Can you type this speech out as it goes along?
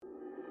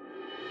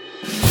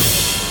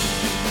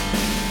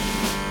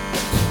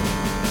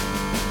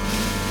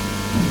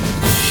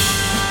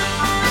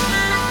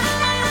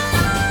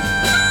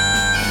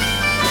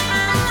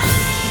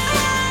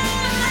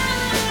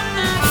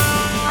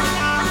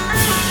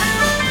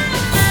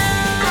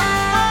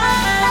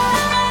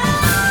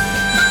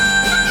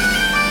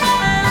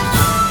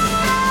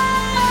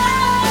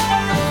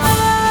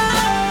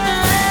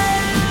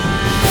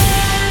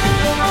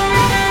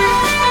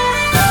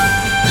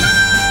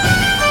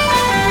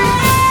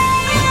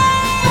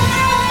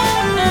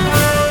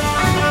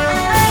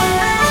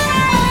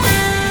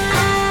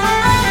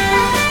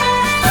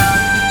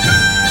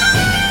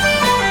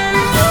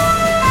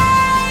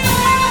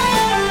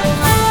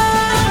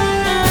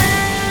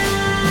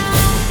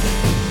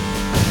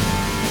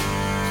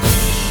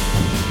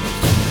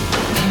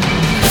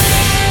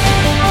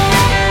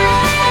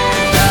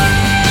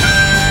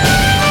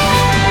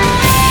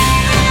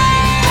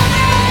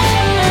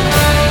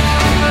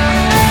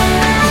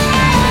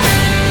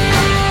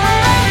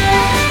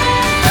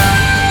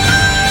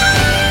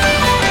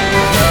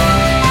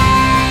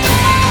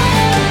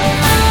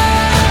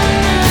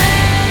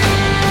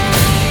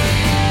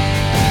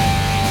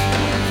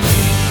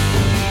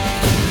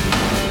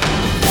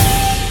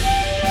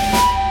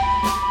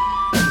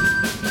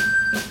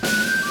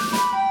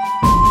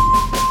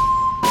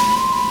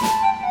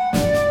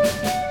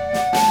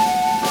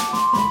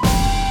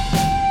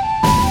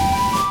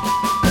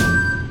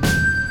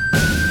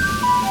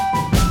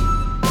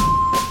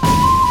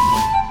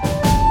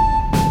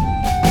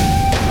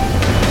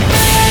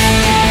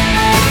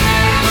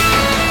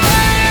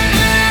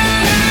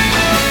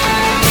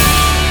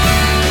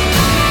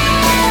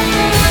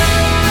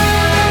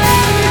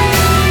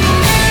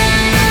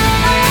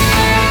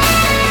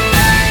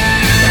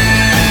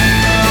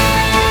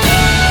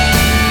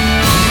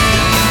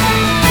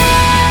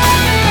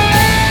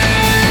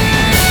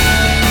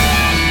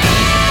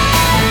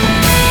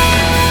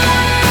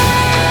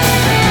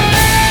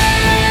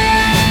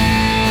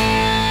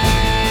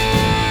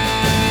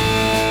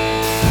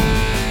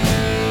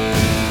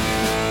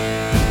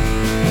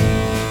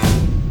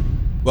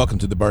Welcome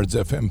to the Bards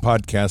FM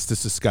podcast.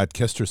 This is Scott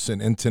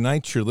Kesterson, and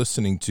tonight you're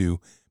listening to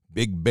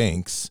Big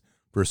Banks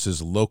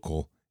versus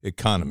Local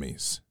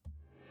Economies.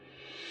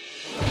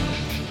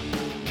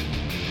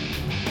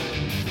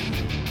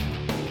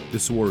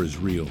 This war is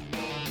real.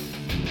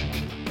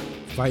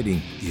 Fighting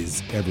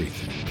is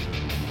everything.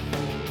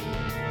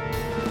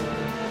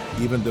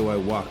 Even though I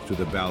walk through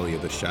the valley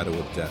of the shadow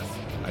of death,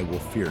 I will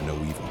fear no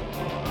evil.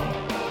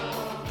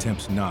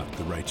 Tempt not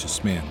the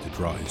righteous man to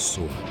draw his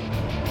sword.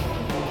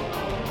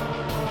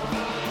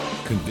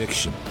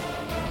 Conviction,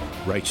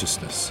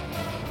 righteousness,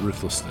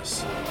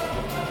 ruthlessness.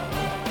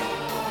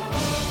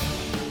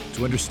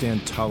 To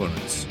understand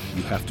tolerance,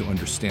 you have to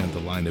understand the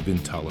line of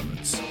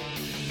intolerance.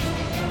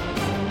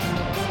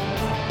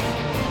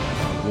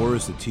 War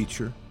is the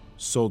teacher,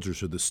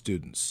 soldiers are the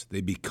students.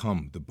 They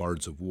become the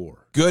bards of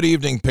war. Good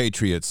evening,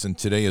 Patriots, and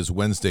today is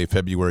Wednesday,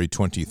 February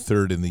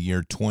 23rd in the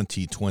year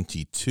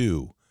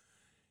 2022.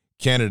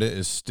 Canada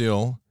is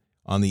still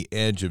on the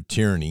edge of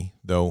tyranny,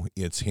 though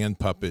its hand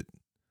puppet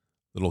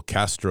little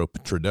Castro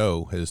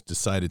Trudeau has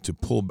decided to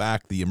pull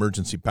back the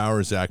Emergency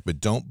Powers Act,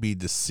 but don't be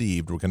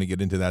deceived. We're going to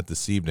get into that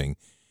this evening.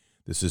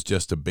 This is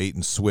just a bait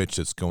and switch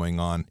that's going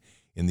on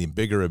in the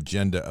bigger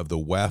agenda of the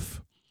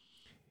WEF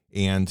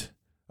and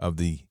of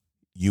the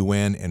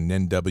UN and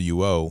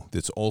NWO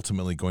that's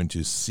ultimately going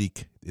to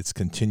seek its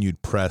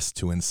continued press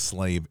to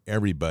enslave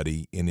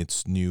everybody in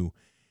its new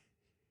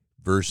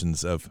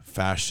versions of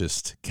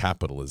fascist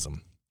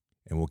capitalism.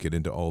 And we'll get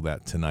into all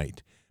that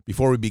tonight.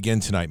 Before we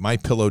begin tonight,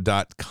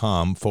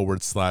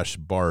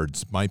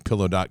 mypillow.com/bards,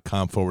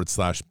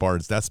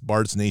 mypillow.com/bards. That's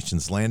Bards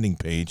Nation's landing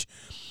page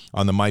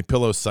on the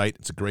MyPillow site.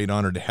 It's a great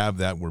honor to have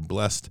that. We're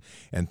blessed,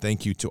 and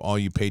thank you to all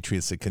you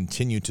patriots that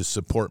continue to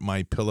support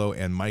MyPillow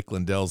and Mike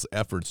Lindell's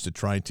efforts to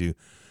try to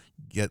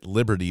get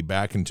liberty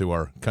back into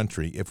our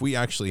country. If we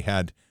actually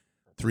had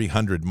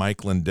 300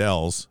 Mike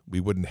Lindells,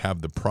 we wouldn't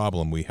have the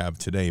problem we have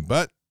today,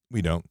 but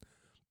we don't.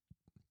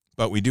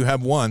 But we do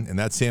have one, and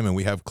that's him, and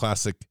we have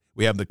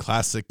the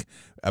classic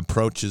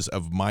approaches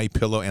of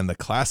MyPillow and the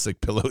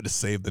classic pillow to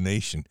save the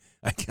nation.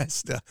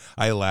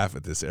 I laugh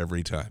at this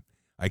every time.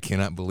 I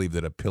cannot believe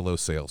that a pillow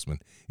salesman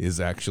is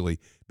actually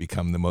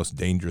become the most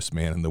dangerous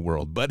man in the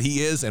world. But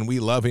he is, and we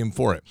love him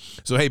for it.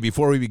 So, hey,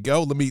 before we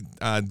go, let me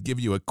give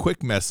you a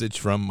quick message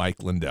from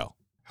Mike Lindell.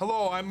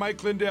 Hello, I'm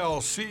Mike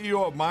Lindell,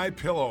 CEO of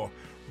MyPillow.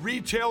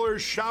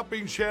 Retailers,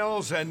 shopping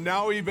channels, and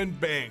now even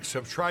banks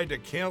have tried to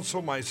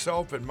cancel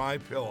myself and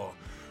MyPillow.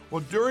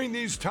 Well, during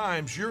these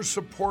times, your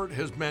support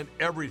has meant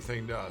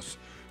everything to us.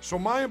 So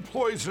my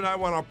employees and I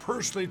want to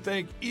personally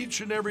thank each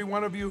and every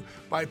one of you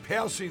by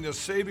passing the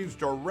savings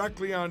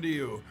directly on to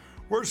you.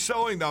 We're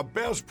selling the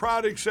best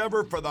products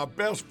ever for the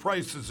best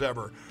prices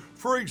ever.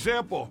 For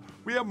example,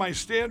 we have my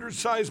standard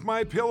size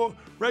MyPillow,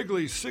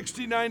 regularly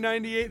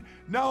 $69.98,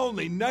 now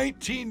only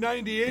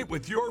 $19.98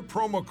 with your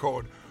promo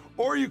code.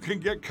 Or you can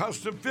get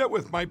custom fit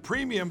with my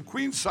premium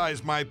queen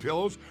size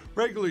MyPillows,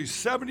 regularly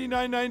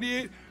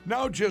 $79.98,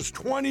 now just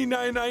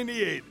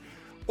 $29.98.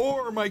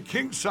 Or my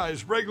king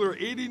size, regular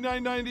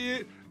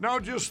 $89.98, now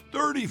just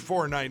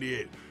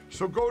 $34.98.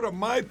 So go to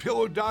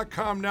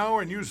mypillow.com now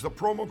and use the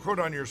promo code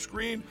on your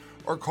screen,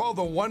 or call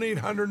the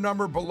 1-800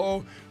 number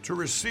below to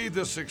receive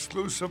this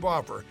exclusive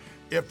offer.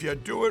 If you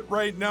do it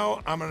right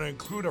now, I'm going to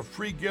include a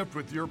free gift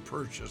with your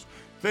purchase.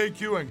 Thank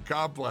you and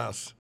God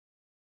bless.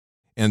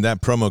 And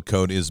that promo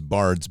code is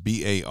BARDS,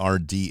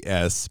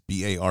 B-A-R-D-S,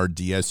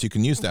 B-A-R-D-S. You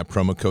can use that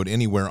promo code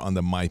anywhere on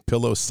the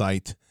MyPillow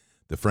site,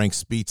 the Frank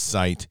Speech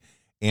site,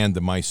 and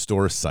the My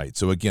Store site.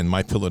 So again,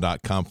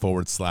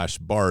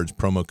 mypillow.com/bards,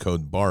 promo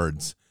code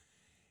BARDS.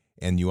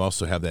 And you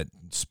also have that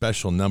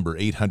special number,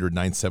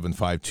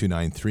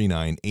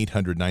 800-975-2939,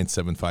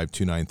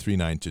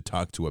 800-975-2939 to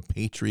talk to a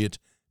Patriot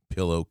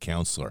Pillow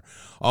counselor.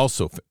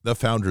 Also, the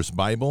Founders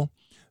Bible,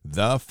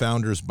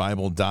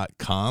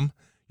 thefoundersbible.com.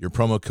 Your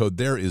promo code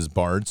there is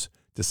BARDS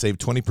to save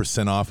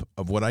 20% off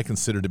of what I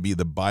consider to be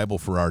the Bible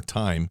for our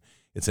time.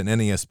 It's an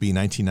NASB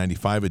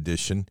 1995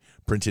 edition,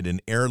 printed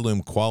in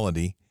heirloom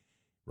quality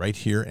right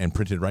here and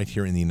printed right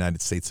here in the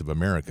United States of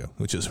America,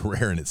 which is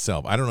rare in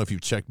itself. I don't know if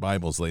you've checked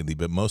Bibles lately,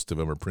 but most of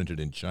them are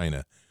printed in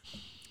China.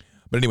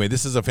 But anyway,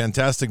 this is a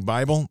fantastic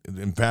Bible,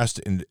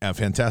 a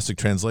fantastic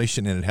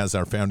translation, and it has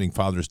our founding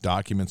fathers'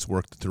 documents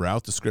worked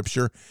throughout the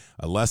Scripture,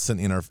 a lesson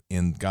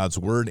in God's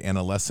Word, and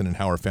a lesson in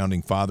how our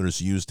founding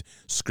fathers used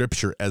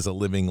Scripture as a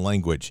living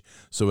language.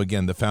 So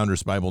again,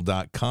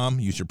 thefoundersbible.com.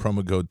 Use your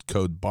promo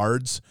code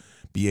BARDS,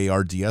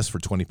 B-A-R-D-S, for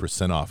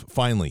 20% off.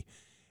 Finally,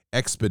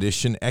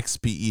 Expedition,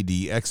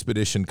 X-P-E-D,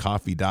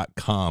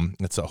 expeditioncoffee.com.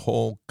 It's a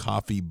whole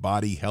coffee,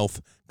 body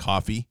health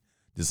coffee,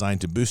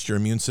 designed to boost your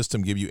immune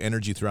system, give you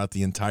energy throughout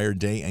the entire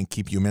day, and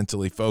keep you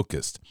mentally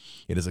focused.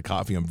 It is a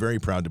coffee I'm very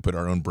proud to put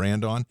our own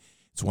brand on.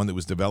 It's one that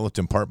was developed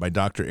in part by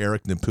Dr.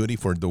 Eric Naputi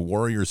for the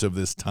warriors of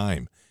this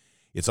time.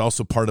 It's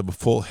also part of a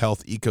full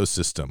health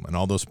ecosystem, and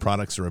all those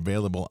products are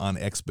available on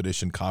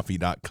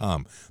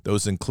expeditioncoffee.com.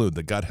 Those include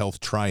the Gut Health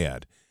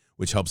Triad,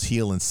 which helps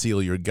heal and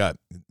seal your gut.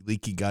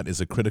 Leaky gut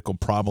is a critical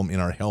problem in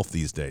our health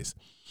these days.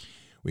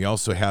 We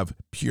also have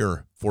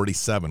Pure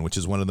 47, which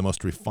is one of the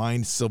most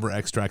refined silver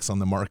extracts on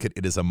the market.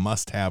 It is a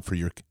must-have for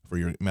your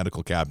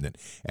medical cabinet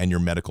and your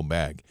medical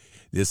bag.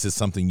 This is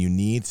something you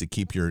need to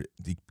keep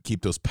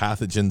those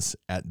pathogens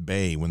at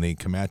bay when they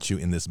come at you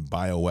in this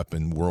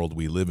bioweapon world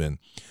we live in.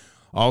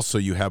 Also,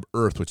 you have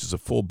Earth, which is a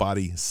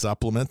full-body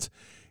supplement.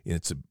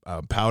 It's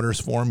a powders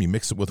form. You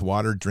mix it with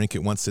water, drink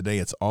it once a day.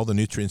 It's all the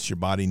nutrients your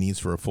body needs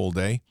for a full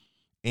day.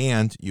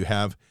 And you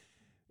have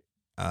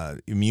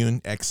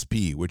Immune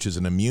XP, which is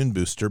an immune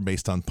booster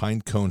based on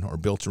pine cone or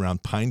built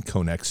around pine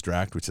cone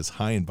extract, which is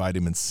high in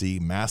vitamin C,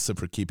 massive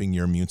for keeping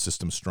your immune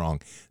system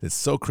strong. It's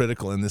so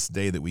critical in this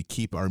day that we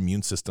keep our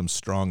immune system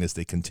strong as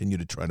they continue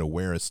to try to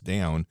wear us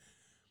down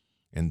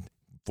and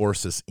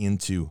force us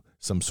into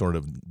some sort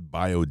of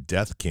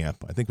bio-death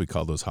camp. I think we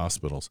call those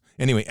hospitals.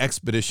 Anyway,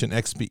 Expedition,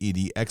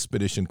 XPED,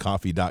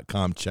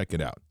 expeditioncoffee.com. Check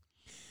it out.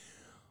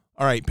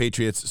 All right,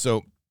 Patriots.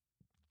 So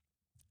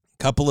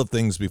couple of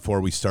things before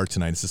we start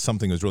tonight. This is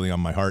something that was really on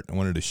my heart. I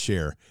wanted to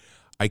share.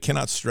 I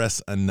cannot stress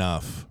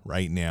enough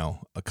right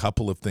now a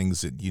few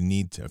things that you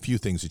need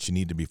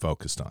to be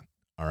focused on.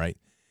 All right.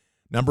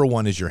 Number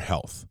one is your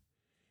health.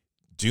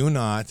 Do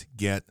not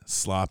get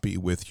sloppy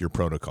with your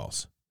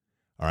protocols.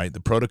 All right. The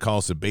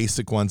protocols, the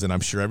basic ones, and I'm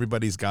sure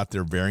everybody's got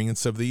their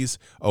variants of these.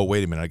 Oh,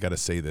 wait a minute. I got to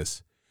say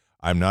this.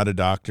 I'm not a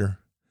doctor.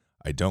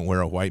 I don't wear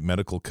a white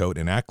medical coat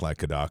and act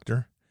like a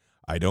doctor.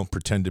 I don't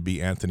pretend to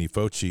be Anthony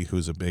Fauci,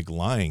 who's a big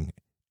lying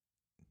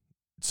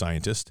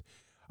scientist.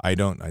 I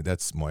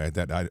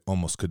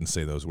almost couldn't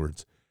say those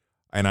words.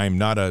 And I'm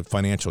not a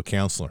financial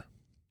counselor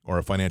or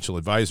a financial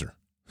advisor.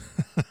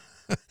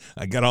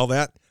 I got all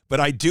that, but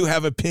I do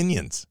have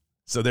opinions.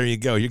 So there you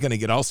go. You're going to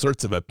get all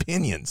sorts of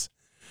opinions.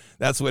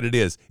 That's what it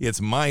is.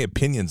 It's my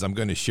opinions I'm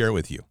going to share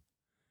with you.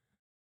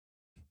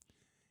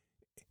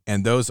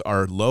 And those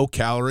are low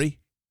calorie,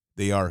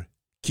 they are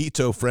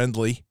keto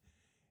friendly,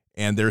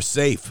 and they're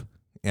safe.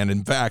 And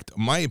in fact,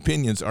 my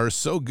opinions are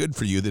so good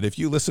for you that if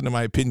you listen to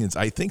my opinions,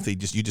 I think you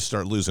just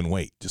start losing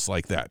weight just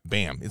like that.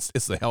 Bam. It's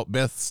the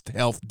best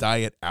health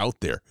diet out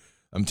there.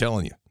 I'm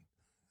telling you.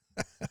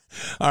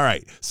 All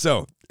right.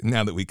 So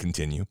now that we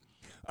continue.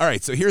 All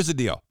right. So here's the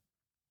deal.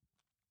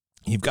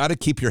 You've got to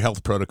keep your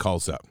health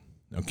protocols up.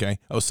 Okay.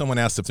 Oh, someone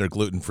asked if they're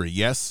gluten-free.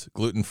 Yes,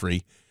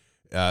 gluten-free.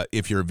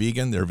 If you're a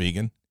vegan, they're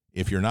vegan.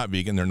 If you're not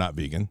vegan, they're not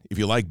vegan. If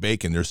you like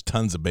bacon, there's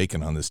tons of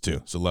bacon on this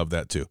too. So love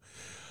that too.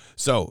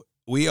 So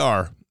we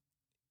are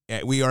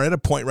at a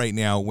point right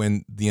now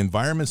when the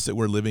environments that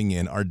we're living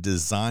in are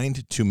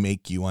designed to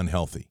make you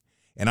unhealthy.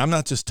 And I'm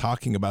not just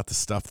talking about the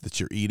stuff that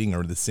you're eating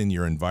or that's in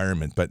your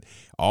environment, but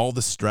all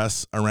the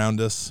stress around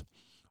us,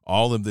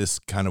 all of this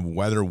kind of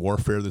weather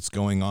warfare that's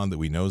going on that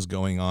we know is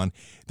going on.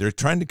 They're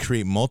trying to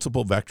create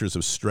multiple vectors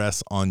of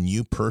stress on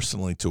you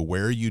personally to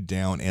wear you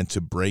down and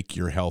to break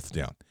your health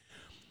down.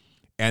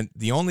 And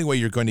the only way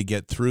you're going to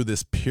get through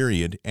this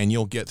period, and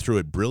you'll get through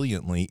it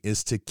brilliantly,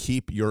 is to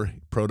keep your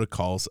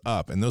protocols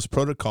up. And those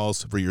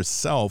protocols for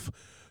yourself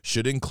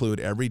should include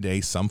every day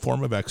some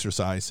form of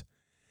exercise.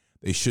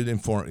 It should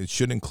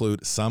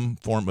include some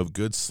form of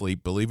good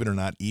sleep. Believe it or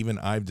not, even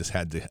I've just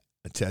had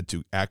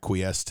to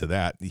acquiesce to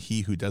that.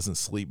 He who doesn't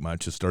sleep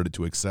much has started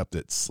to accept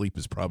that sleep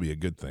is probably a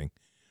good thing.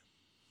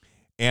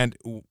 And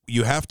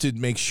you have to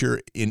make sure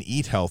and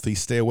eat healthy,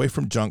 stay away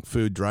from junk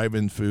food,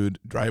 drive-in food,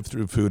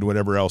 drive-through food,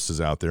 whatever else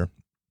is out there.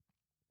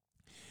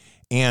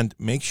 And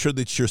make sure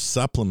that your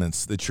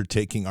supplements that you're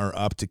taking are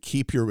up to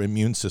keep your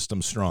immune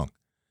system strong.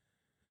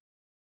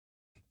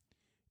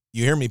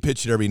 You hear me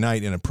pitch it every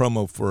night in a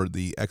promo for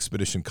the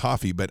Expedition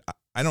Coffee, but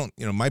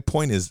my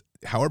point is,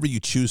 however you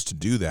choose to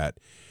do that,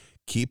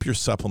 keep your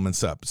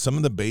supplements up. Some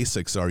of the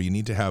basics are you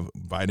need to have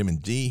vitamin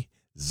D,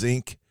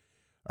 zinc.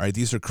 All right,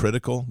 these are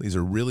critical. These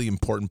are really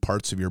important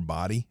parts of your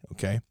body,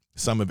 okay?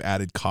 Some have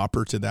added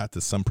copper to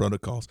some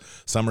protocols.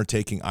 Some are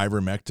taking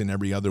ivermectin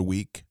every other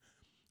week.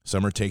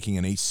 Some are taking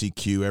an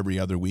HCQ every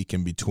other week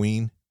in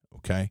between,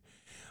 okay?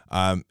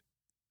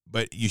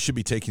 But you should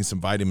be taking some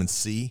vitamin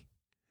C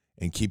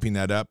and keeping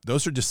that up.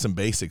 Those are just some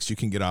basics. You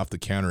can get off the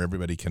counter.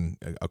 Everybody can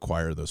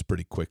acquire those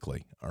pretty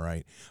quickly, all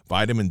right?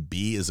 Vitamin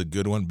B is a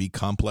good one, B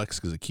complex,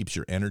 because it keeps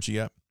your energy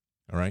up,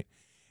 all right?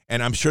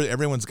 And I'm sure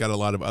everyone's got a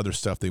lot of other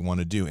stuff they want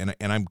to do, and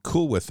I'm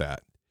cool with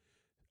that.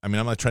 I mean,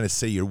 I'm not trying to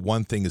say your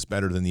one thing is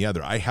better than the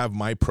other. I have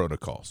my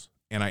protocols,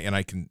 and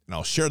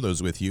I'll share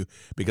those with you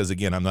because,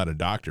 again, I'm not a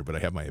doctor, but I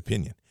have my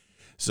opinion.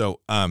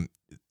 So,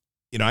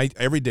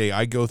 every day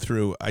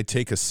I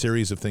take a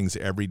series of things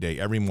every day,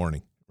 every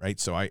morning, right?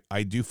 So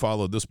I do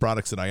follow those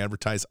products that I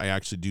advertise. I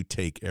actually do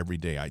take every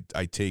day.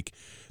 I take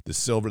the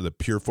silver, the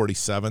Pure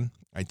 47.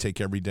 I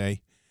take every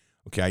day.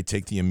 Okay, I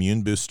take the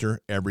Immune Booster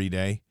every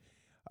day.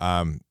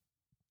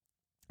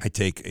 I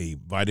take a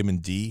vitamin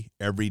D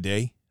every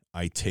day.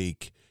 I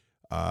take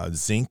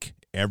zinc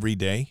every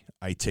day.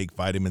 I take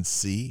vitamin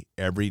C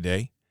every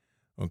day.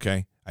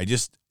 Okay. I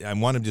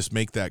want to just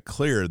make that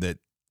clear that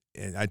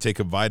I take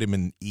a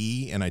vitamin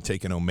E and I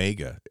take an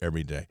omega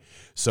every day.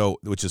 So,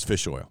 which is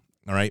fish oil.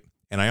 All right.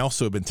 And I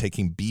also have been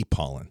taking bee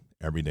pollen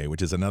every day,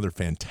 which is another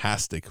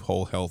fantastic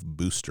whole health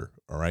booster.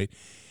 All right.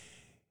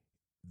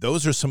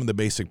 those are some of the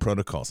basic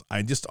protocols.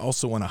 I just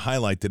also want to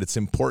highlight that it's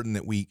important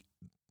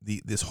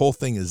that this whole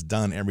thing is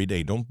done every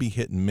day. Don't be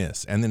hit and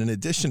miss. And then in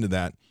addition to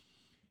that,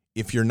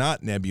 if you're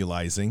not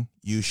nebulizing,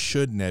 you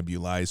should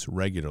nebulize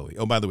regularly.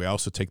 Oh, by the way, I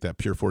also take that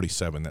Pure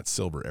 47, that's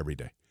silver, every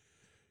day.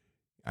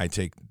 I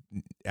take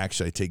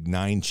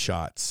 9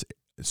 shots,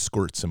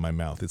 squirts in my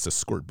mouth. It's a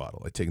squirt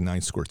bottle. I take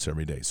 9 squirts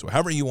every day. So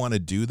however you want to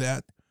do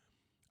that,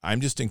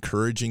 I'm just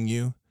encouraging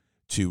you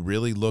to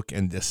really look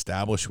and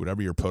establish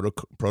whatever your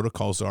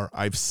protocols are.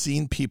 I've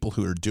seen people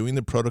who are doing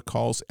the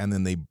protocols and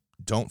then they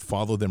don't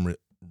follow them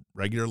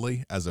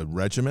regularly as a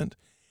regiment,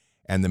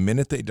 and the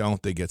minute they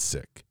don't, they get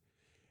sick.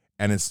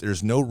 And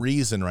there's no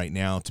reason right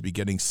now to be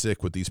getting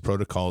sick with these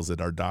protocols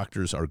that our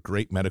doctors are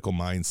great medical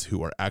minds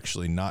who are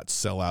actually not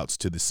sellouts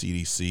to the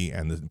CDC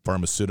and the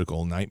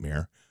pharmaceutical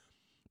nightmare,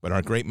 but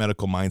our great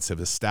medical minds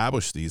have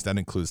established these. That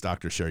includes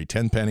Dr. Sherry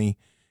Tenpenny.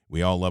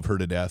 We all love her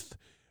to death.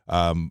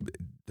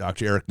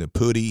 Dr. Eric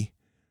Naputi,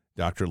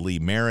 Dr. Lee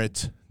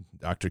Merritt,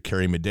 Dr.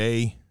 Carrie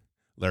Madej,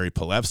 Larry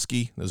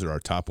Pilevsky. Those are our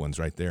top ones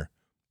right there.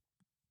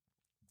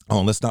 Oh,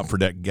 and let's not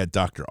forget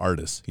Dr.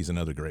 Ardis. He's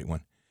another great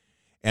one.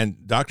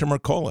 And Dr.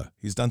 Mercola,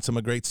 he's done some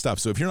great stuff.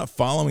 So if you're not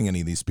following any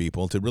of these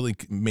people to really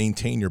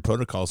maintain your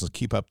protocols and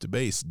keep up to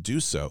base, do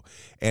so.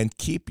 And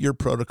keep your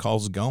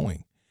protocols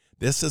going.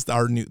 This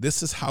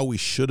is how we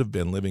should have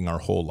been living our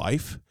whole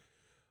life,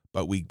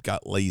 but we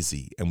got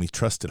lazy and we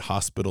trusted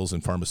hospitals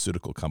and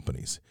pharmaceutical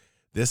companies.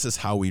 This is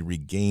how we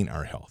regain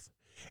our health.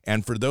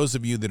 And for those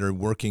of you that are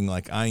working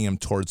like I am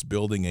towards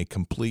building a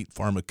complete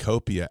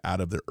pharmacopoeia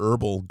out of the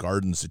herbal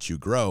gardens that you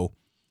grow,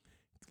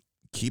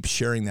 keep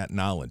sharing that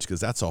knowledge, because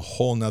that's a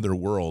whole nother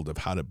world of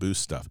how to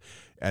boost stuff.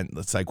 And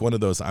it's like one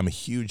of those I'm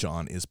huge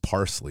on is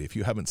parsley. If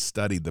you haven't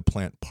studied the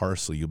plant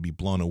parsley, you'll be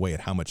blown away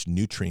at how much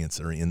nutrients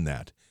are in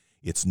that.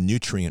 It's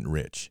nutrient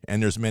rich,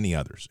 and there's many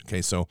others.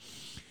 Okay, so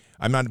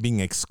I'm not being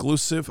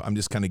exclusive. I'm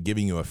just kind of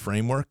giving you a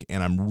framework,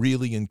 and I'm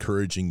really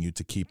encouraging you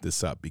to keep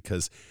this up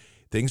because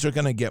things are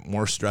going to get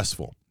more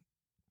stressful.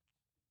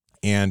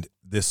 And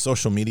this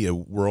social media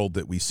world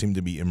that we seem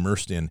to be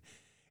immersed in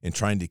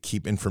trying to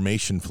keep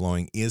information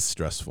flowing is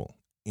stressful.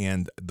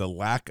 And the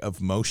lack of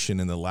motion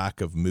and the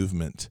lack of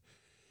movement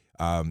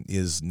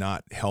is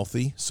not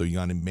healthy. So you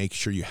got to make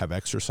sure you have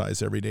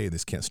exercise every day.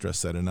 This can't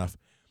stress that enough.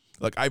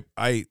 Look,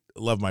 I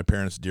love my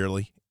parents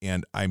dearly,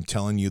 and I'm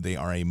telling you they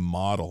are a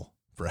model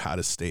for how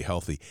to stay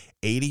healthy.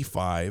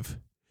 85,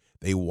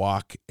 they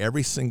walk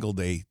every single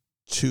day,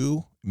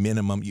 2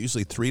 minimum,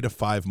 usually 3 to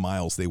 5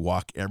 miles. They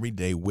walk every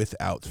day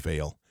without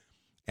fail.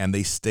 And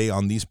they stay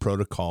on these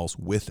protocols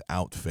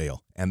without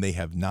fail. And they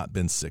have not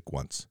been sick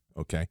once,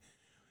 okay?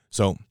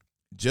 So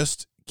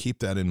just keep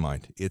that in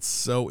mind. It's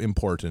so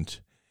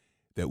important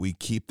that we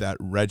keep that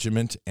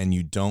regiment and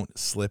you don't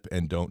slip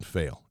and don't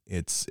fail.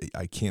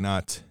 I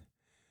cannot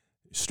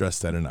stress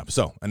that enough.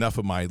 So enough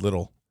of my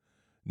little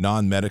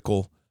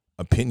non-medical,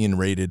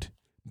 opinion-rated,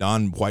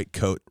 non-white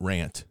coat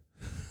rant.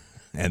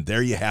 And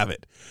there you have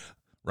it,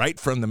 right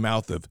from the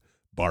mouth of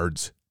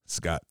Bards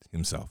Scott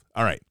himself.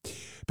 All right,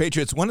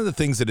 Patriots, one of the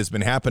things that has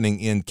been happening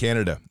in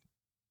Canada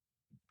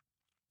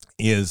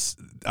is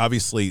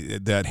obviously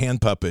that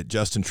hand puppet,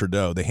 Justin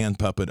Trudeau, the hand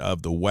puppet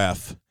of the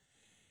WEF,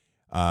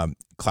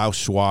 Klaus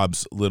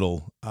Schwab's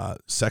little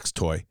sex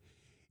toy,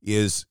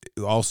 is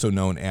also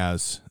known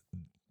as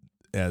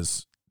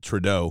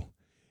Trudeau,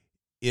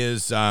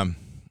 is the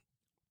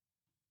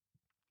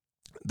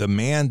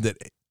man that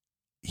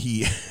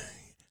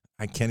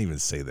I can't even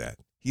say that.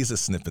 He's a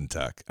snip and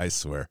tuck, I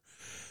swear.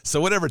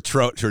 So whatever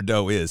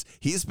Trudeau is,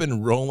 he's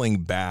been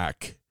rolling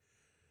back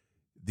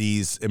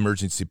these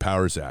Emergency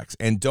Powers Acts.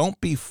 And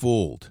don't be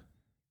fooled.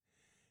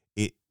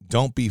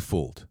 Don't be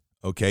fooled.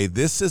 Okay,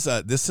 this is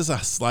a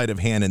sleight of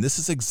hand, and this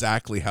is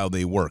exactly how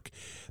they work.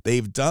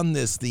 They've done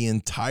this the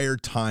entire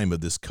time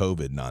of this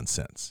COVID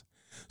nonsense.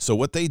 So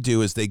what they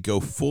do is they go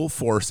full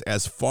force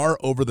as far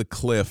over the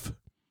cliff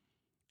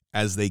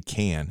as they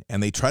can,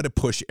 and they try to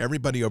push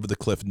everybody over the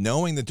cliff,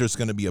 knowing that there's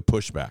going to be a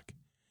pushback.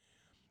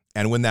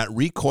 And when that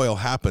recoil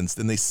happens,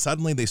 then they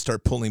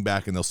start pulling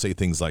back, and they'll say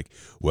things like,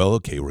 well,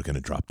 okay, we're going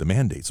to drop the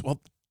mandates. Well,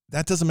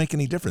 that doesn't make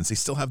any difference. They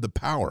still have the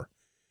power.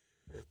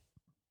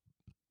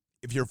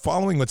 If you're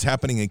following what's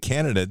happening in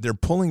Canada, they're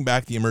pulling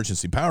back the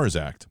Emergency Powers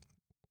Act,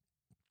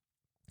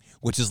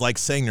 which is like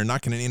saying they're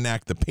not going to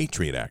enact the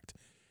Patriot Act.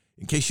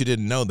 In case you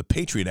didn't know, the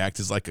Patriot Act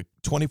is like a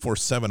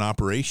 24/7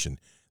 operation.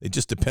 It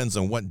just depends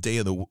on what day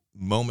of the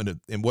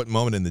moment and what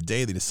moment in the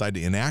day they decide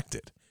to enact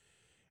it.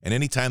 And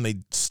anytime they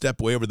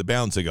step way over the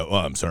bounds, they go, oh,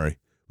 I'm sorry,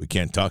 we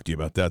can't talk to you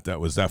about that.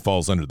 That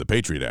falls under the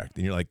Patriot Act.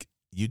 And you're like,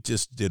 you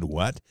just did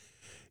what?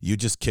 You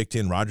just kicked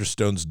in Roger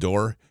Stone's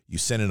door. You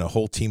sent in a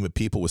whole team of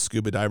people with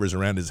scuba divers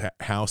around his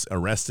house,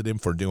 arrested him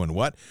for doing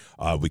what?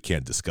 We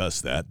can't discuss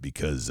that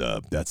because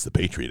that's the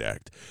Patriot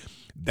Act.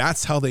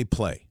 That's how they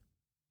play.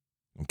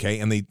 Okay,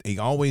 and they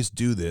always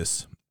do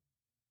this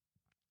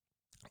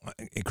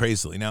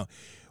crazily. Now,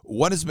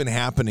 what has been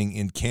happening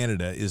in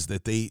Canada is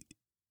that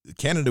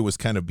Canada was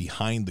kind of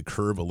behind the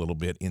curve a little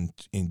bit in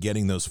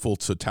getting those full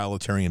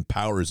totalitarian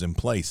powers in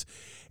place.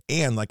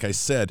 And like I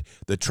said,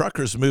 the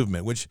truckers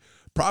movement, which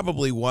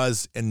probably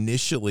was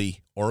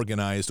initially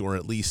organized or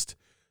at least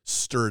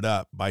stirred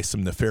up by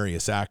some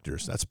nefarious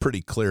actors. That's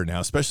pretty clear now,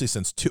 especially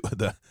since two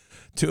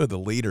of the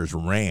leaders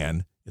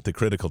ran at the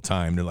critical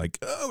time. They're like,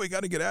 oh, we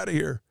got to get out of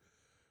here.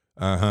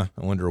 I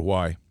wonder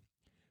why.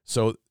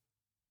 So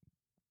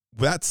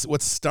that's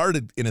what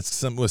started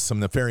with some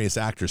nefarious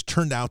actors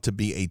turned out to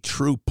be a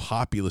true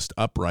populist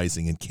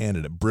uprising in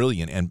Canada.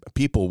 Brilliant. And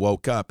people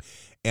woke up,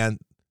 and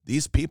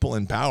these people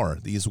in power,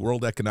 these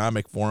World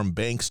Economic Forum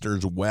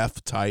banksters,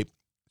 WEF type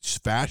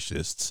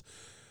fascists,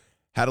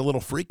 had a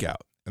little freak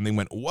out. And they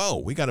went, whoa,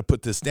 we got to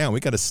put this down. We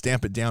got to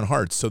stamp it down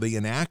hard. So they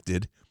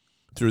enacted,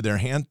 through their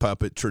hand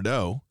puppet,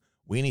 Trudeau,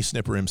 Weenie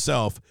Snipper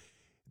himself,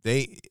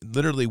 they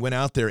literally went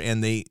out there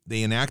and they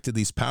enacted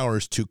these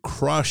powers to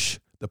crush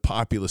the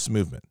populist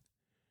movement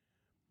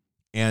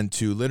and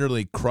to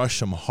literally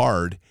crush them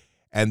hard.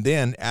 And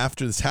then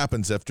after this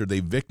happens, after they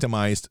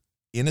victimized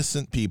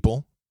innocent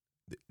people,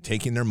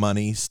 taking their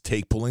monies,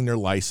 pulling their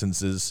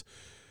licenses,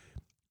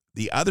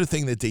 the other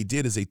thing that they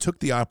did is they took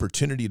the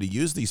opportunity to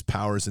use these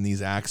powers and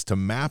these acts to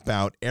map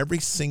out every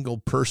single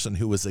person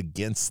who was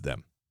against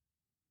them.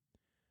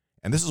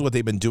 And this is what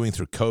they've been doing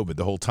through COVID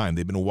the whole time.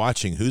 They've been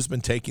watching who's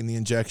been taking the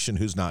injection,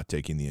 who's not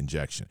taking the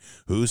injection,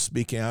 who's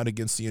speaking out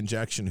against the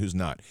injection, who's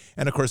not.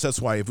 And, of course,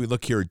 that's why if we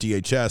look here at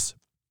DHS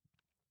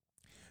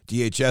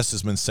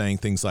has been saying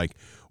things like,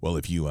 well,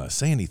 if you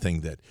say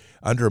anything that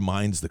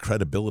undermines the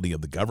credibility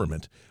of the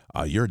government,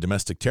 you're a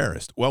domestic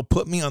terrorist. Well,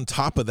 put me on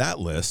top of that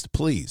list,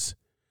 please,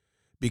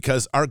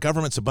 because our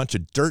government's a bunch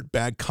of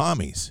dirtbag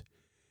commies,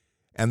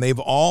 and they've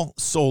all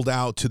sold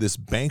out to this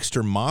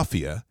bankster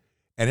mafia,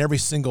 and every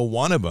single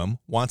one of them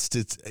wants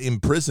to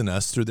imprison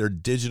us through their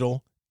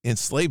digital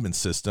enslavement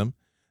system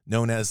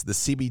known as the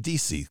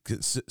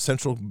CBDC,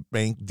 Central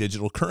Bank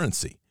Digital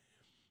Currency.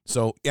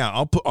 So, yeah,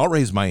 I'll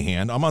raise my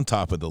hand. I'm on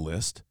top of the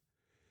list.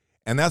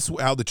 And that's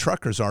how the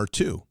truckers are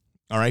too,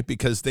 all right,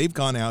 because they've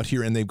gone out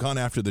here and they've gone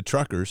after the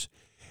truckers,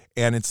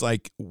 and it's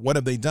like, what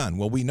have they done?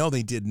 Well, we know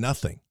they did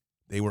nothing.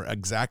 They were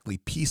exactly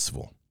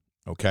peaceful,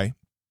 okay?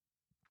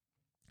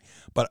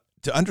 But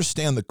to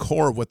understand the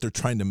core of what they're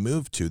trying to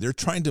move to, they're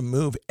trying to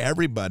move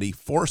everybody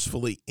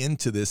forcefully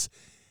into this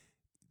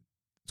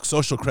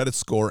social credit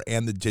score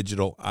and the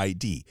digital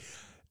ID.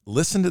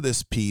 Listen to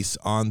this piece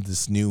on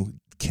this new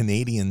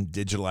Canadian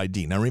digital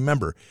ID. Now,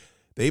 remember,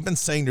 they've been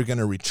saying they're going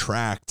to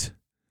retract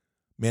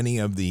many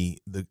of the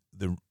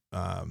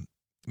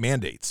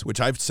mandates,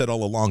 which I've said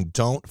all along,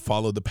 don't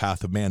follow the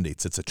path of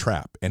mandates. It's a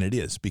trap, and it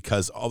is,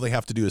 because all they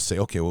have to do is say,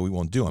 okay, well, we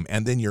won't do them,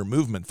 and then your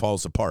movement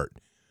falls apart.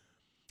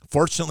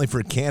 Fortunately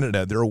for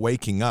Canada, they're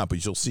waking up,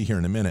 as you'll see here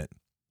in a minute.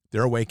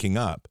 They're waking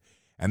up,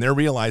 and they're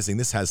realizing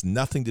this has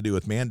nothing to do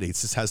with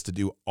mandates. This has to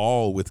do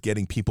all with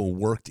getting people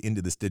worked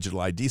into this digital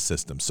ID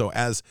system. So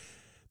as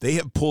they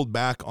have pulled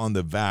back on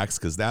the vax,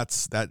 because that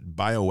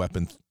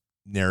bioweapon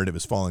narrative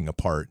is falling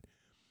apart,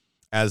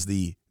 as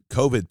the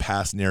COVID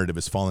pass narrative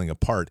is falling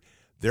apart,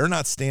 they're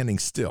not standing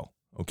still.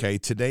 Okay,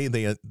 today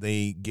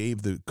they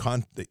gave the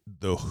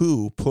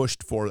WHO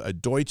pushed for a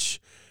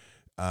Deutsche,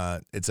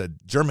 it's a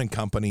German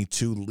company,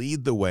 to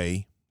lead the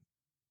way.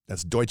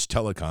 That's Deutsche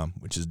Telekom,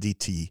 which is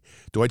DT,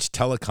 Deutsche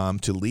Telekom,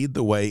 to lead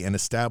the way in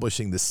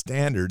establishing the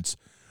standards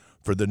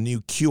for the new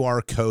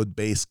QR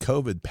code-based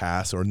COVID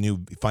pass or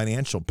new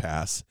financial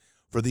pass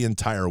for the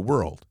entire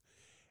world.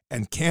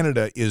 And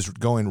Canada is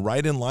going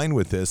right in line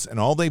with this, and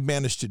all they've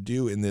managed to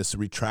do in this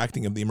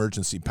retracting of the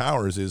emergency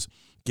powers is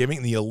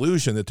giving the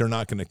illusion that they're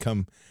not going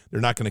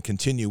to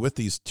continue with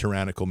these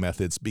tyrannical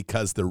methods,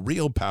 because the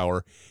real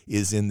power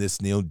is in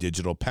this new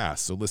digital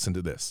pass. So listen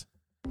to this.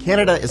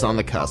 Canada is on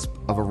the cusp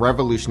of a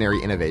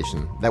revolutionary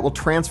innovation that will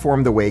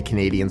transform the way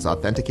Canadians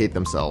authenticate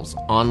themselves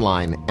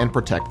online and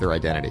protect their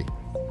identity.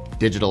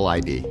 Digital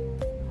ID.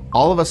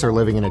 All of us are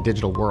living in a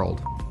digital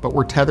world, but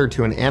we're tethered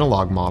to an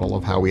analog model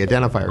of how we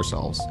identify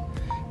ourselves,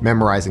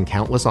 memorizing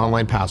countless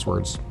online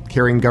passwords,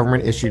 carrying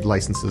government-issued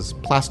licenses,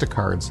 plastic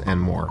cards, and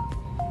more.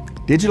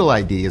 Digital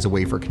ID is a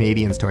way for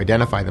Canadians to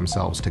identify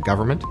themselves to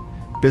government,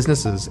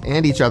 businesses,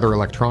 and each other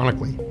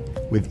electronically,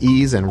 with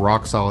ease and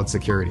rock-solid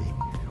security,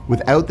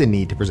 without the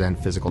need to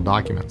present physical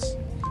documents.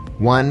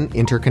 One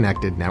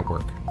interconnected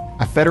network.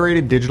 A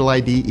federated digital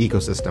ID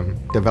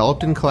ecosystem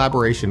developed in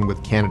collaboration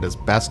with Canada's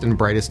best and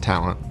brightest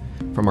talent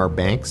from our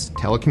banks,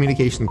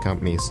 telecommunication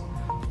companies,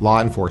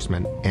 law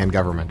enforcement, and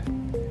government.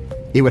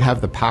 It would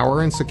have the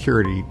power and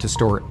security to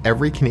store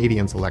every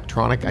Canadian's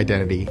electronic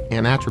identity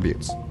and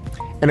attributes,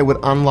 and it would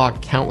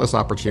unlock countless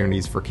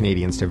opportunities for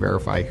Canadians to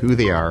verify who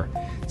they are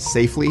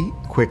safely,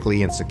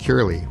 quickly, and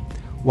securely,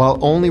 while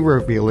only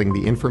revealing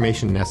the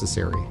information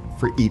necessary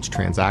for each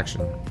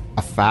transaction.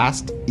 A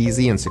fast,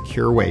 easy, and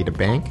secure way to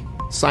bank,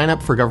 sign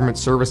up for government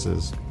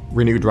services,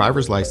 renew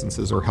driver's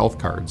licenses or health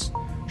cards,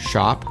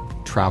 shop,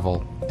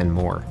 travel, and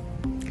more.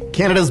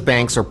 Canada's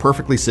banks are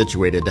perfectly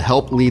situated to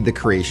help lead the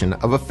creation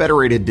of a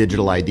federated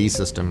digital ID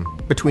system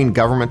between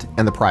government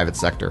and the private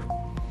sector.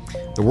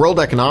 The World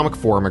Economic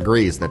Forum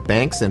agrees that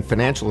banks and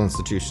financial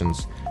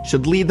institutions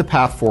should lead the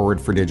path forward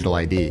for digital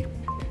ID.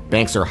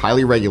 Banks are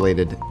highly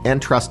regulated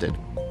and trusted.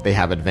 They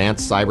have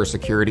advanced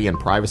cybersecurity and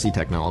privacy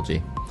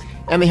technology,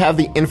 and they have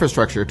the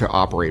infrastructure to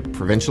operate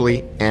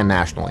provincially and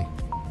nationally.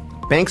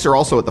 Banks are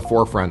also at the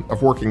forefront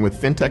of working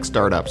with fintech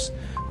startups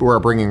who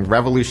are bringing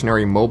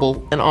revolutionary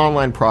mobile and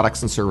online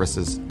products and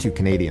services to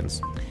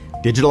Canadians.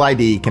 Digital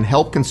ID can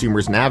help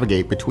consumers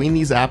navigate between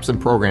these apps and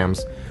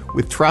programs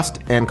with trust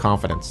and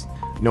confidence,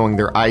 knowing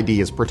their ID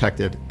is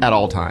protected at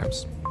all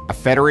times. A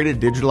federated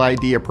digital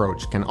ID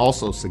approach can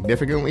also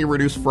significantly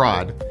reduce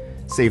fraud,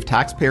 save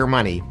taxpayer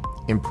money,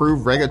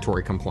 improve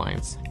regulatory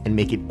compliance, and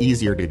make it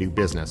easier to do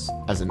business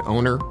as an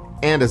owner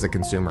and as a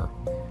consumer.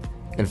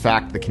 In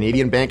fact, the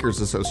Canadian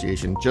Bankers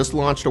Association just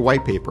launched a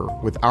white paper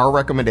with our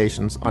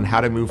recommendations on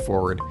how to move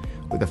forward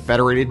with a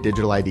federated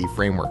digital ID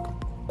framework.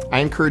 I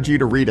encourage you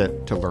to read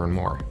it to learn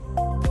more.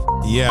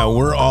 Yeah,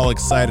 we're all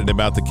excited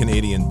about the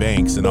Canadian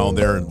banks and all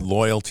their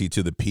loyalty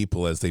to the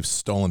people as they've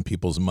stolen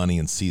people's money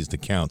and seized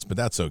accounts, but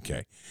that's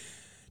okay.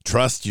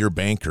 Trust your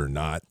banker,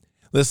 not.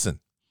 Listen,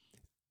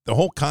 the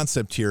whole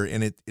concept here,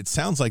 and it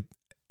sounds like,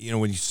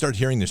 when you start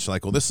hearing this, you're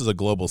like, well, this is a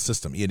global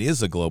system. It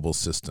is a global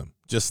system,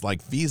 just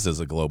like Visa's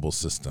a global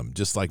system,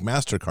 just like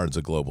MasterCard's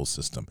a global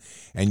system.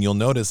 And you'll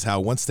notice how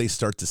once they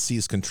start to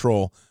seize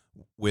control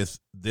with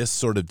this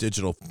sort of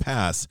digital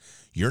pass,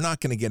 you're not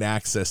going to get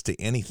access to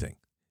anything.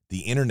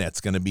 The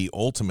internet's going to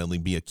ultimately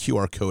be a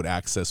QR code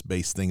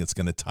access-based thing that's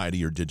going to tie to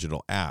your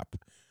digital app.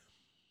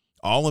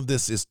 All of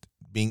this is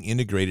being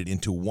integrated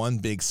into one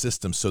big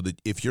system so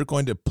that if you're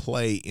going to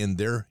play in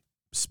their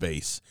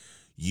space,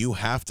 you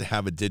have to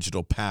have a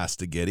digital pass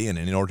to get in.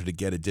 And in order to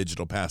get a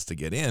digital pass to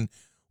get in,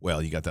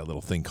 well, you got that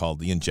little thing called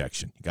the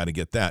injection. You got to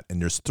get that.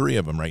 And there's 3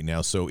 of them right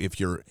now. So if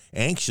you're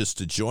anxious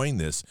to join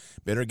this,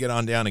 better get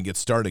on down and get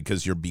started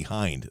because you're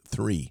behind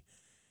 3.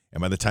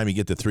 And by the time you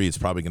get to 3, it's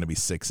probably going to be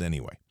 6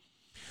 anyway.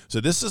 So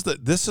this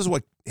is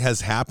what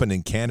has happened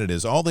in Canada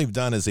is all they've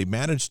done is they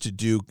managed to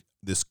do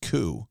this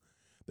coup.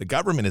 The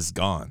government is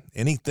gone.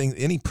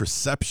 Any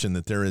perception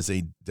that there is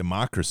a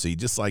democracy,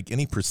 just like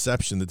any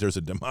perception that there's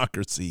a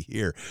democracy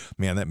here,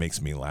 man, that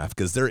makes me laugh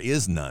because there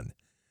is none.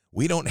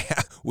 We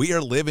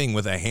are living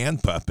with a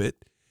hand puppet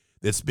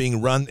that's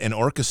being run and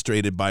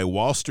orchestrated by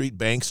Wall Street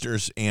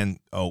banksters and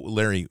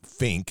Larry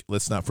Fink.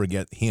 Let's not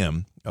forget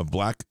him of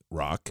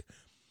BlackRock.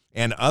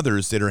 And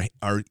others that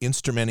are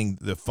instrumenting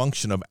the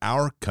function of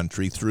our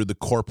country through the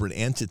corporate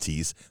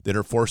entities that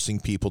are forcing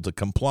people to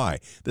comply.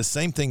 The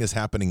same thing is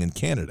happening in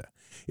Canada.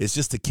 It's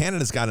just that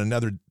Canada's got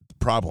another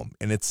problem,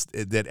 and it's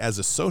that as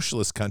a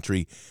socialist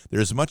country,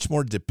 there's much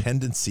more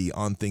dependency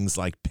on things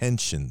like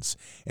pensions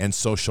and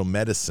social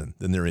medicine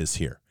than there is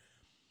here.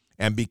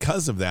 And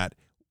because of that,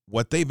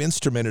 what they've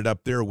instrumented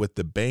up there with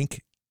the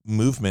bank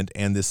movement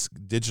and this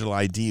digital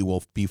ID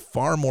will be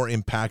far more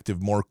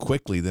impactful more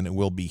quickly than it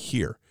will be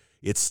here.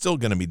 It's still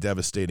going to be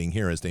devastating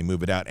here as they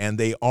move it out, and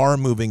they are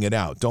moving it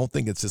out. Don't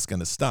think it's just going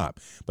to stop.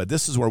 But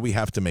this is where we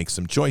have to make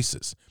some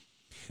choices.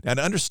 Now,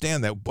 to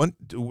understand that, one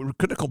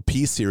critical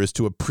piece here is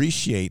to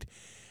appreciate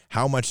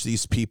how much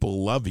these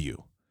people love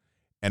you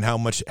and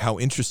how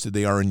interested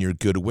they are in your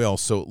goodwill.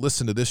 So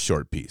listen to this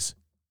short piece.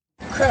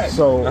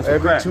 So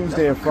every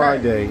Tuesday and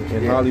Friday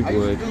in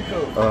Hollywood,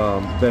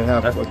 they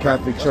have a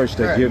Catholic church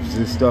that gives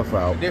this stuff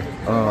out.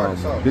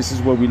 This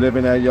is what we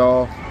living at,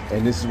 y'all.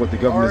 And this is what the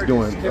government is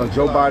doing.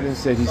 Joe Biden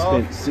said he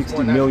spent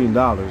 $60 million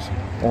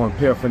on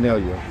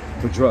paraphernalia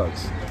for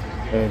drugs.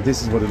 And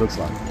this is what it looks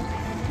like.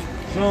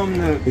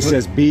 It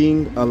says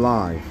being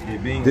alive.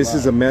 This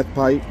is a meth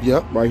pipe.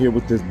 Yep. Right here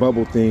with this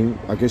bubble thing.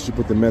 I guess you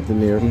put the meth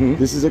in there. Mm-hmm.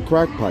 This is a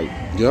crack pipe.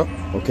 Yep.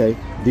 Okay.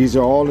 These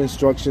are all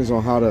instructions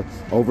on how to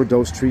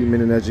overdose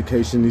treatment and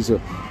education. This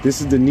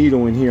is the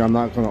needle in here. I'm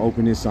not going to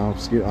open this. I'm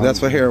scared. That's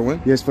for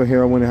heroin? Yes, for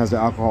heroin. It has the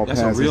alcohol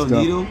pass. That's a real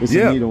needle? It's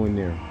a needle in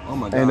there. Oh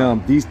my God.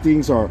 And these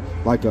things are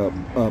like a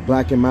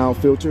black and mild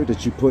filter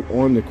that you put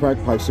on the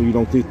crack pipe so you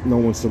don't think no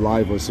one's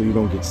saliva, so you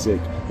don't get sick,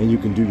 and you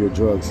can do your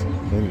drugs.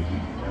 And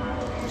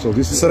so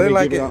this is so they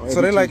like it.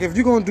 So they like, if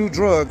you're gonna do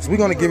drugs, we're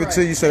gonna give it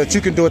to you so that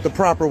you can do it the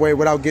proper way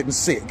without getting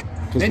sick.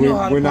 Because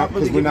we're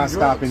not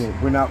stopping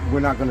it. We're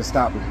not going to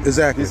stop it.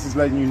 Exactly. This is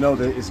letting you know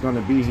that it's going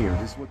to be here.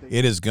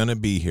 It is going to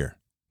be here.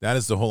 That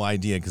is the whole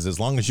idea. Because as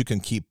long as you can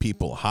keep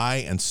people high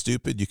and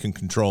stupid, you can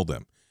control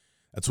them.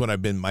 That's what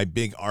I've been my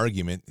big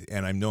argument.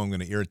 And I know I'm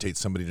going to irritate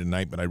somebody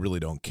tonight, but I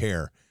really don't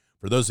care.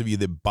 For those of you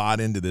that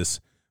bought into this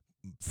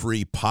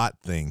free pot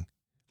thing,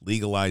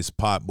 legalized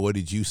pot, boy,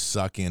 did you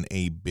suck in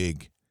a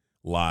big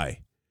lie.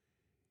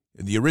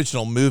 The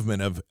original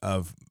movement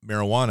of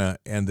marijuana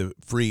and the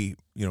free,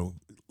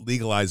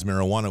 legalized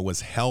marijuana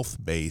was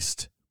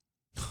health-based.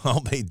 All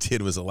they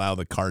did was allow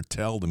the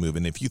cartel to move.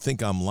 And if you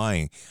think I'm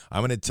lying,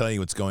 I'm going to tell you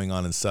what's going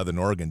on in Southern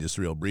Oregon just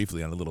real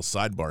briefly on a little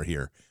sidebar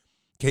here.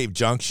 Cave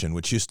Junction,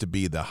 which used to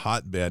be the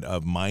hotbed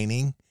of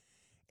mining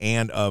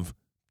and of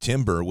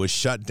timber, was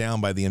shut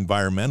down by the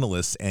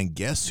environmentalists. And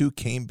guess who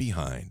came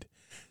behind?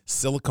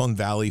 Silicon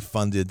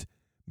Valley-funded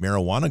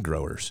marijuana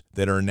growers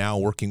that are now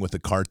working with the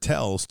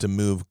cartels to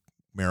move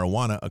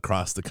marijuana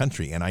across the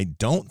country. And I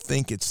don't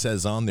think it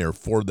says on there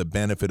for the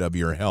benefit of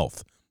your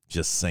health.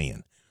 Just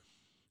saying.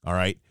 All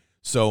right.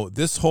 So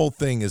this whole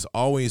thing is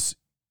always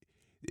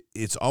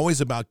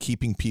about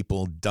keeping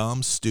people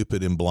dumb,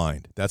 stupid, and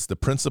blind. That's the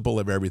principle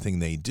of everything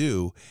they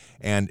do.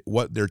 And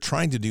what they're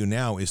trying to do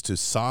now is to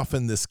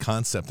soften this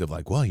concept of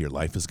like, well, your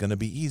life is going to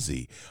be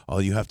easy.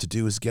 All you have to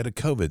do is get a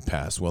COVID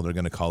pass. Well, they're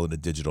going to call it a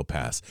digital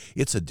pass.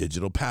 It's a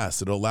digital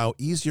pass. It'll allow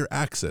easier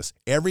access.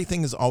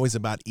 Everything is always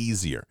about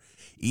easier.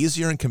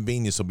 Easier and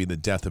convenience will be the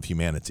death of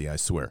humanity, I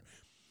swear.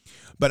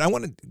 But I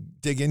want to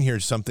dig in here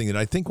to something that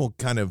I think will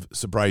kind of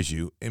surprise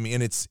you. I mean,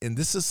 and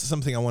this is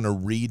something I want to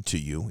read to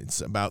you.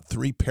 It's about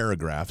 3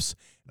 paragraphs.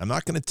 I'm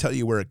not going to tell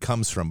you where it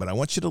comes from, but I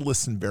want you to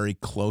listen very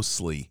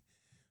closely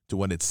to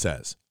what it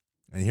says.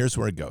 And here's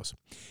where it goes.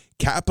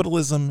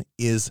 Capitalism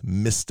is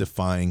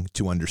mystifying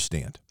to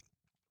understand.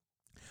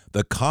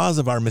 The cause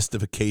of our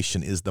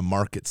mystification is the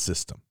market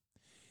system.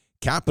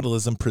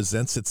 Capitalism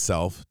presents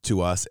itself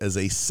to us as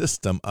a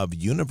system of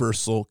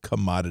universal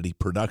commodity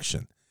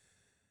production.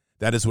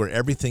 That is where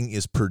everything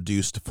is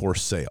produced for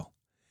sale,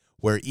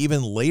 where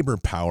even labor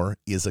power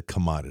is a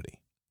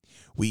commodity.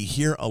 We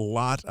hear a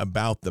lot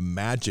about the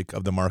magic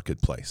of the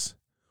marketplace.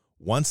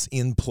 Once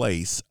in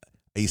place,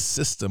 a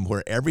system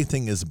where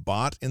everything is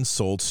bought and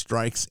sold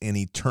strikes as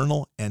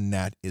eternal and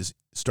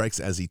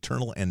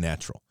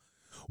natural.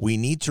 We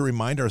need to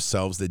remind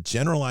ourselves that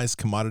generalized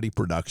commodity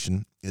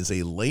production is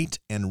a late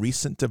and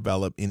recent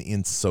development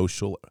in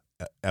social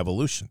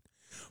evolution.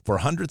 For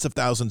hundreds of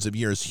thousands of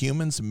years,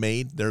 humans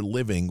made their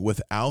living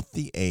without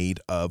the aid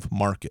of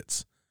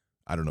markets.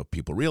 I don't know if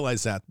people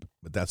realize that,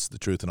 but that's the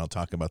truth, and I'll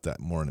talk about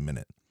that more in a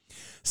minute.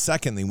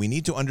 Secondly, we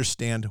need to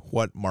understand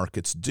what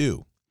markets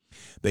do.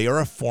 They are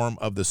a form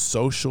of the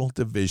social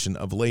division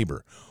of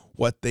labor.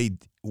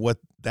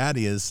 That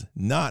is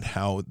not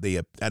how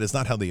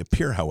they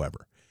appear,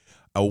 however.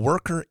 A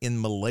worker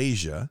in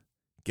Malaysia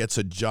gets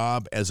a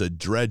job as a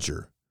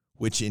dredger,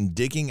 which in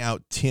digging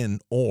out tin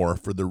ore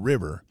from the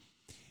river,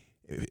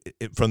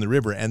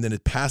 and then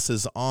it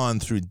passes on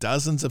through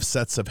dozens of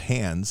sets of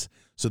hands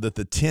so that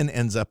the tin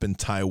ends up in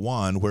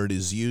Taiwan, where it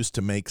is used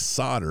to make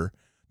solder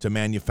to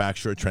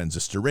manufacture a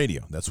transistor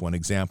radio. That's one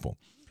example.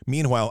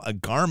 Meanwhile, a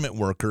garment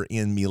worker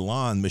in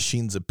Milan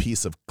machines a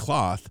piece of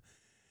cloth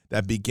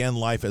that began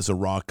life as a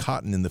raw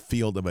cotton in the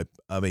field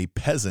of a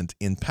peasant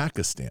in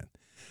Pakistan.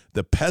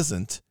 The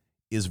peasant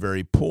is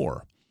very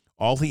poor.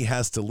 All he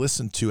has to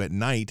listen to at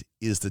night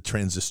is the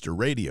transistor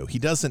radio. He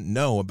doesn't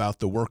know about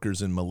the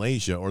workers in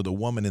Malaysia or the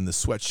woman in the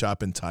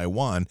sweatshop in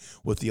Taiwan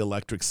with the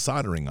electric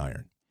soldering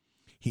iron.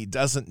 He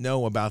doesn't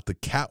know about the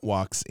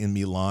catwalks in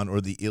Milan or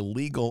the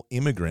illegal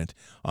immigrant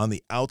on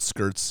the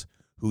outskirts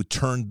who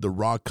turned the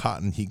raw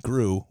cotton he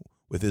grew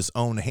with his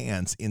own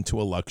hands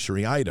into a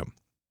luxury item.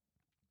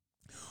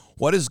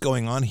 What is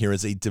going on here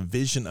is a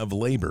division of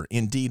labor,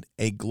 indeed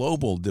a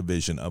global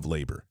division of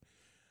labor.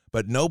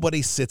 But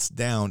nobody sits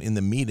down in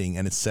the meeting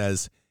and it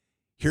says,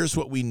 here's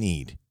what we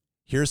need.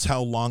 Here's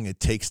how long it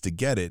takes to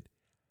get it.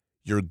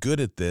 You're good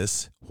at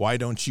this. Why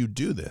don't you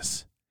do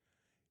this?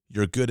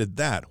 You're good at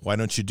that. Why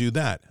don't you do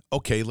that?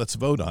 Okay, let's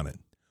vote on it.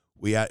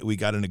 We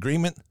got an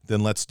agreement,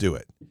 then let's do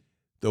it.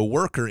 The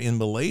worker in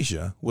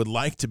Malaysia would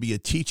like to be a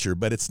teacher,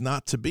 but it's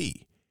not to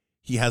be.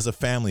 He has a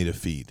family to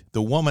feed.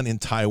 The woman in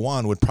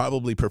Taiwan would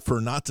probably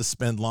prefer not to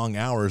spend long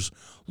hours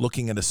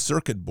looking at a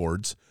circuit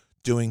boards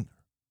doing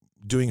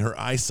her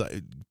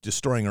eyesight,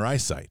 destroying her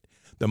eyesight.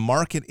 The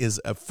market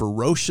is a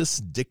ferocious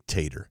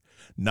dictator,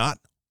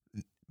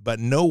 but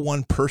no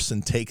one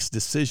person takes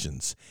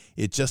decisions.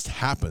 It just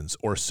happens,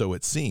 or so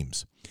it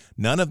seems.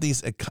 None of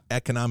these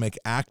economic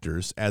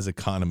actors, as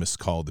economists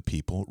call the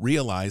people,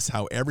 realize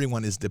how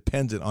everyone is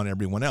dependent on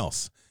everyone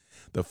else.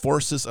 The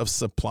forces of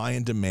supply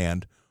and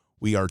demand,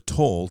 we are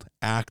told,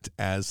 act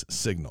as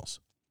signals.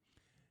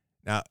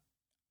 Now,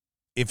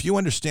 if you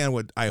understand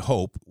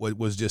what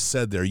was just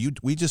said there,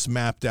 we just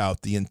mapped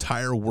out the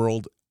entire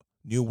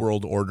New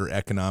World Order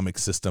economic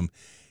system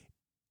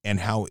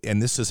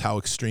and this is how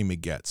extreme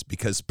it gets,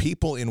 because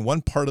people in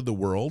one part of the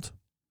world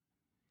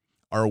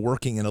are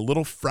working in a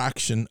little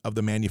fraction of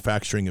the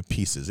manufacturing of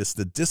pieces. It's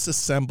the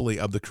disassembly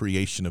of the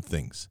creation of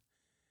things.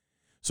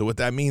 So what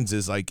that means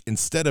is, like,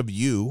 instead of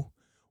you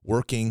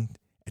working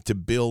to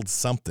build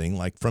something,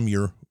 like from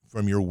your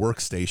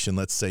workstation,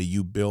 let's say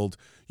you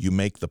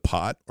make the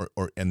pot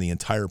and the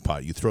entire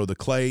pot. You throw the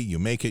clay, you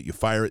make it, you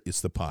fire it,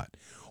 it's the pot.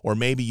 Or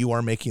maybe you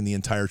are making the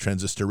entire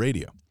transistor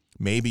radio.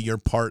 Maybe you're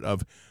part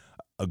of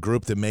a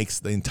group that makes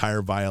the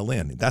entire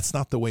violin. That's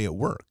not the way it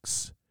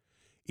works.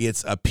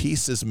 It's a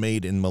piece is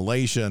made in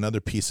Malaysia,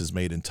 another piece is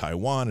made in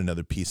Taiwan,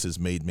 another piece is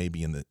made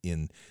maybe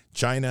in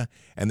China,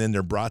 and then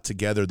they're brought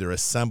together, they're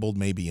assembled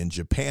maybe in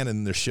Japan,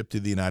 and they're shipped to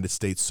the United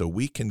States so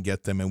we can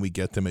get them, and we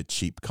get them at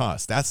cheap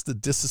cost. That's the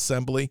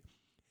disassembly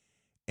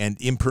and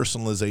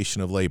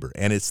impersonalization of labor,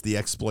 and it's the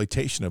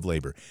exploitation of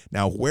labor.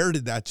 Now, where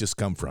did that just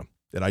come from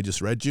that I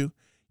just read you?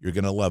 You're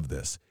going to love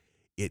this.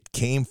 It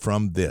came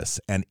from this,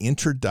 an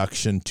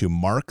introduction to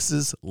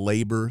Marx's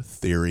labor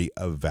theory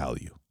of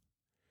value.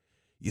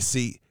 You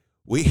see,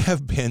 we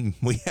have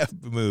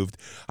moved.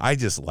 I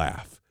just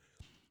laugh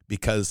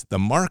because the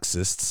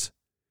Marxists,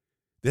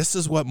 this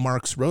is what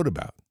Marx wrote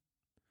about.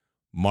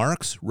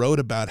 Marx wrote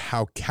about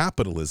how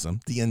capitalism,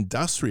 the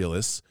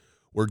industrialists,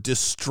 were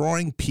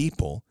destroying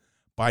people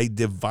by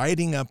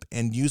dividing up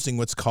and using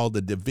what's called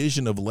the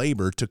division of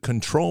labor to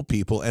control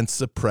people and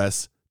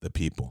suppress the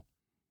people.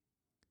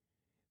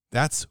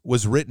 That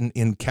was written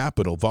in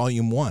Capital,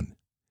 Volume 1,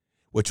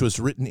 which was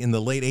written in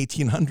the late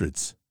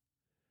 1800s.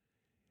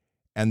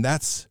 And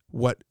that's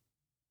what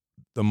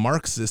the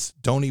Marxists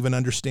don't even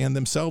understand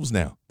themselves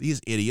now.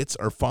 These idiots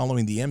are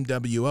following the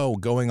MWO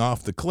going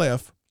off the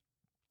cliff.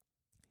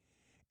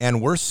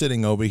 And we're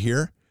sitting over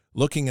here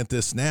looking at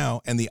this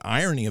now, and the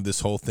irony of this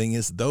whole thing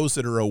is those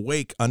that are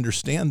awake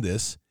understand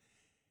this,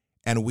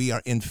 and we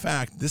are, in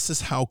fact, this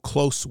is how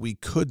close we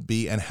could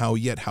be and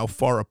how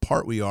far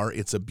apart we are.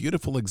 It's a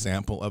beautiful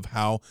example of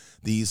how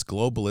these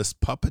globalists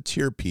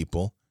puppeteer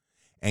people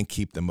and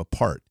keep them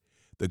apart.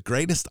 The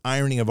greatest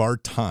irony of our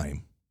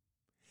time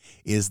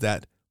is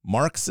that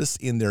Marxists,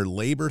 in their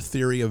labor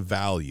theory of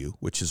value,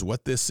 which is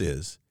what this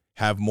is,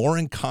 have more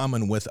in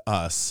common with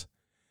us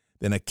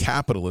than a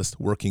capitalist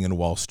working in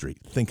Wall Street.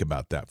 Think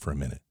about that for a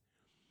minute.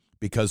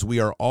 Because we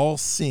are all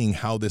seeing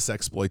how this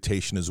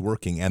exploitation is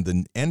working. And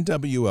the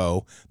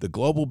NWO, the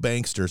global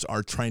banksters,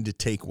 are trying to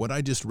take what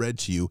I just read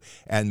to you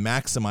and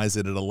maximize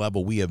it at a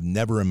level we have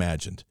never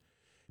imagined.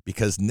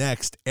 Because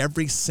next,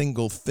 every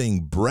single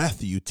thing,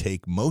 breath you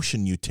take,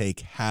 motion you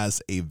take,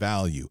 has a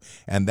value.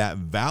 And that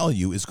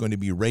value is going to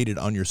be rated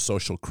on your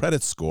social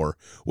credit score,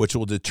 which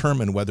will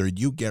determine whether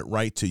you get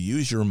right to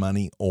use your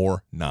money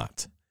or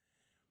not.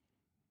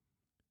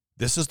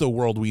 This is the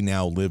world we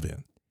now live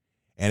in.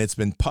 And it's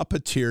been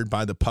puppeteered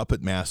by the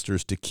puppet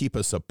masters to keep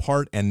us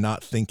apart and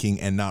not thinking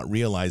and not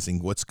realizing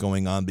what's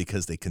going on,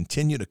 because they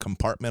continue to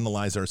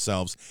compartmentalize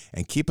ourselves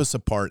and keep us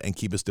apart and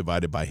keep us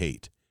divided by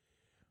hate.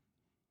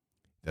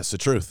 That's the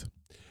truth.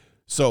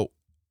 So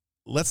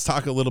let's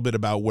talk a little bit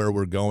about where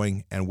we're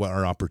going and what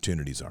our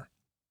opportunities are.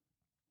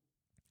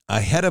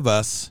 Ahead of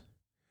us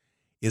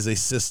is a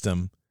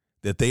system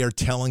that they are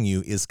telling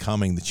you is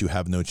coming that you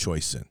have no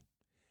choice in.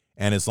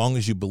 And as long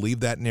as you believe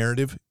that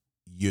narrative,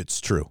 it's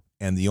true.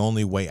 And the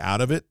only way out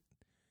of it,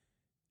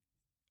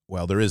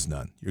 well, there is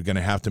none. You're going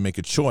to have to make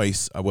a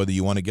choice of whether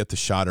you want to get the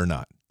shot or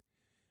not.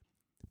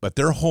 But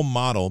their whole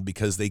model,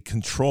 because they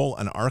control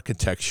an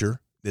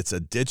architecture, it's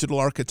a digital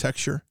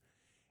architecture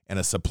and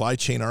a supply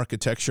chain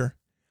architecture,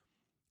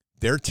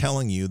 they're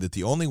telling you that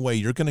the only way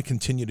you're going to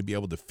continue to be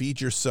able to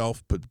feed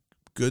yourself, put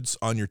goods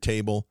on your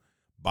table,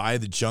 buy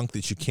the junk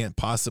that you can't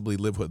possibly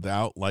live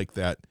without, like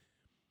that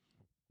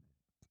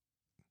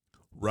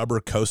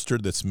rubber coaster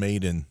that's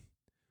made in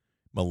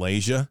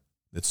Malaysia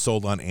that's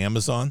sold on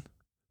Amazon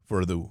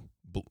for the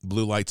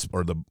blue lights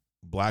or the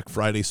Black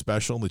Friday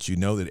special, that you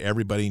know that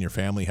everybody in your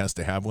family has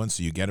to have one,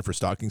 so you get it for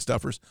stocking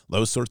stuffers,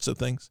 those sorts of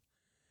things.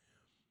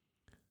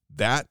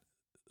 That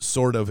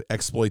sort of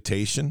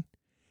exploitation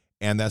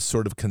and that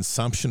sort of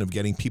consumption of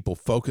getting people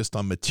focused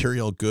on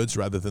material goods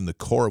rather than the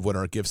core of what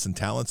our gifts and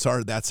talents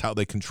are, that's how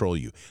they control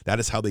you. That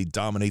is how they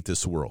dominate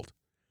this world.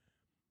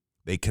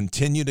 They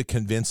continue to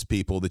convince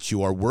people that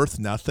you are worth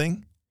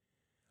nothing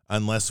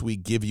unless we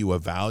give you a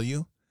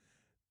value,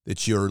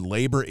 that your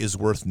labor is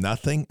worth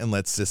nothing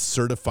unless it's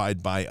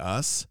certified by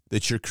us,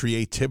 that your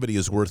creativity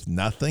is worth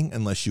nothing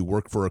unless you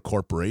work for a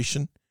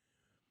corporation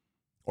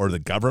or the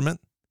government,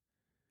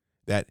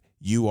 that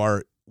you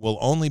will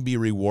only be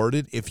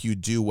rewarded if you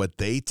do what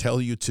they tell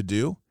you to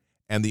do.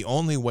 And the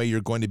only way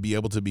you're going to be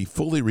able to be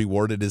fully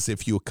rewarded is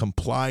if you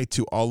comply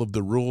to all of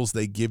the rules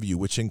they give you,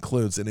 which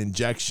includes an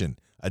injection,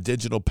 a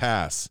digital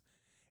pass,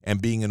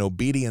 and being an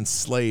obedient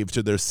slave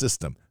to their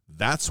system.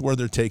 That's where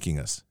they're taking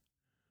us.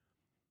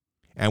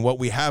 And what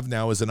we have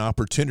now is an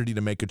opportunity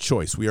to make a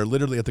choice. We are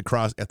literally at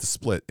the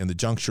split, in the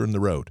juncture in the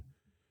road.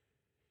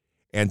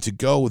 And to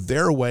go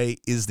their way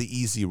is the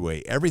easy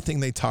way. Everything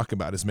they talk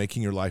about is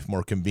making your life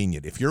more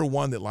convenient. If you're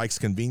one that likes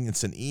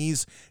convenience and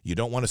ease, you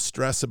don't want to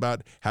stress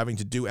about having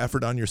to do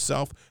effort on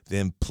yourself,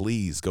 then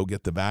please go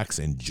get the vax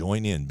and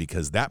join in,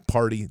 because that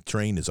party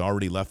train has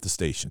already left the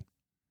station.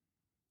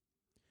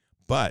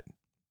 But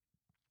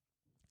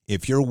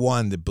if you're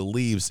one that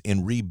believes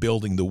in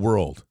rebuilding the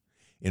world,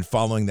 in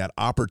following that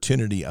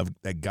opportunity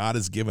that God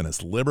has given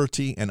us,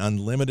 liberty and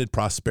unlimited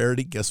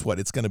prosperity, guess what?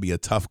 It's going to be a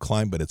tough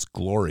climb, but it's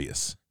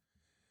glorious.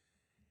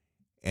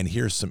 And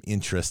here's some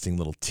interesting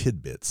little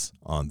tidbits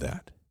on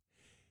that.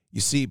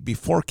 You see,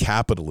 before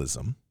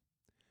capitalism,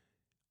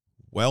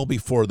 well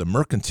before the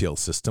mercantile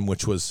system,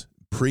 which was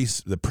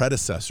the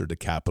predecessor to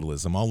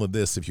capitalism, all of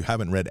this, if you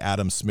haven't read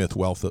Adam Smith,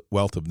 Wealth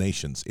of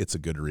Nations, it's a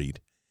good read.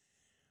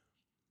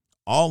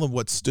 All of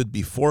what stood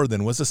before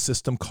then was a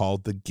system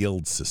called the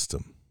guild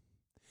system.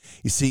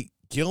 You see,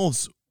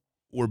 guilds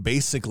were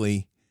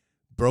basically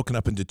broken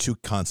up into two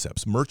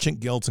concepts,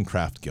 merchant guilds and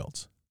craft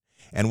guilds.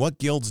 And what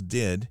guilds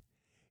did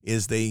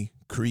is they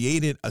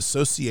created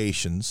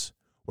associations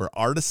where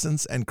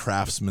artisans and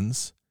craftsmen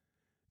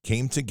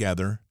came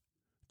together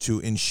to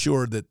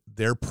ensure that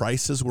their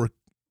prices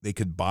they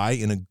could buy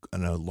in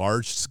a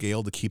large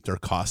scale to keep their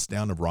costs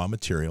down of raw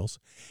materials,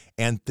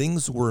 and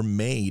things were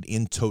made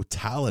in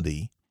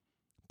totality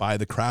by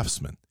the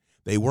craftsmen.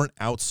 They weren't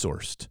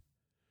outsourced.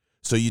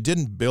 So you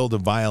didn't build a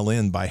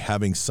violin by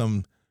having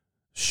some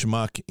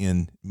schmuck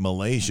in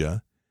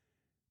Malaysia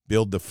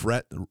build the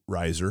fret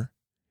riser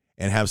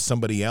and have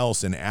somebody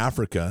else in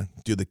Africa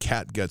do the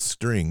catgut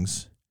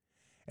strings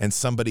and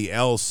somebody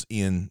else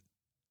in,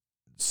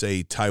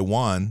 say,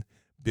 Taiwan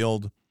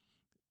build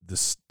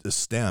the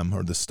stem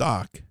or the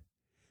stock.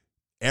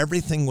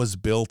 Everything was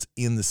built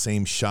in the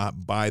same shop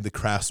by the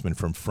craftsman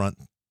from front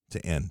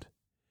to end.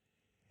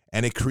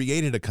 And it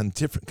created a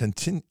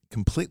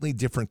completely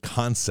different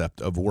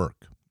concept of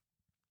work.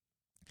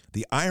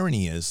 The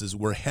irony is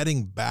we're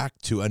heading back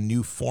to a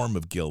new form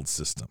of guild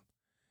system,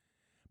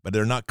 but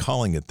they're not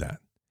calling it that.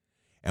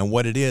 And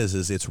what it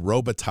is it's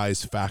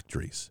robotized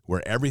factories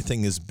where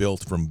everything is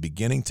built from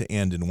beginning to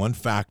end in one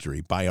factory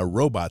by a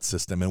robot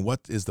system. And what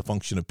is the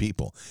function of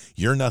people?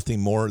 You're nothing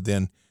more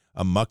than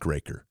a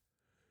muckraker.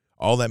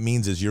 All that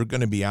means is you're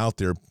going to be out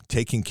there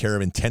taking care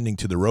of and tending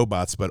to the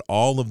robots, but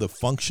all of the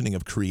functioning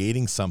of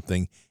creating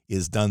something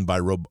is done by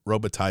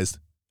robotized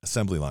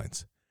assembly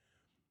lines.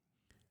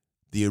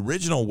 The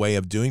original way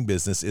of doing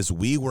business is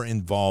we were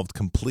involved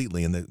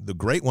completely. And the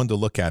great one to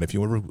look at, if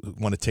you ever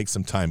want to take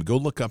some time, go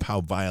look up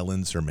how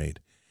violins are made.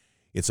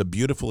 It's a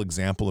beautiful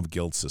example of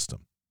guild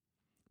system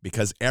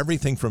because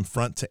everything from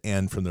front to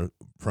end,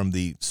 from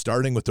the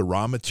starting with the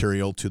raw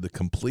material to the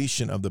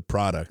completion of the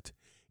product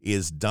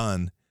is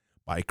done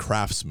by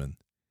craftsmen.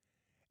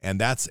 And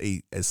that's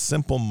a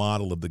simple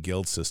model of the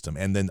guild system.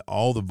 And then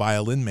all the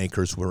violin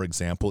makers, for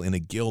example, in a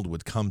guild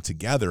would come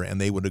together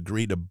and they would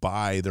agree to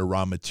buy their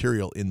raw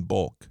material in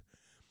bulk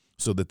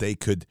so that they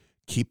could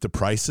keep the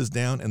prices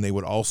down. And they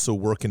would also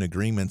work in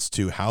agreements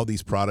to how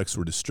these products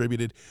were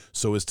distributed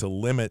so as to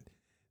limit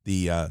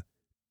the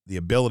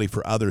ability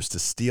for others to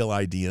steal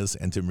ideas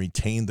and to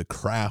retain the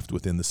craft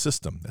within the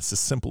system. That's a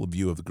simple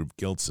view of the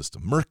guild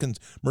system.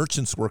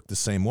 Merchants work the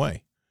same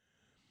way.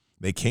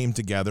 They came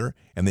together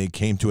and they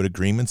came to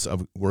agreements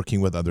of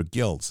working with other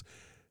guilds.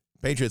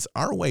 Patriots,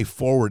 our way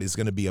forward is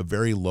going to be a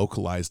very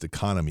localized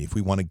economy if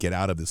we want to get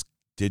out of this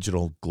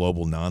digital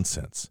global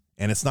nonsense.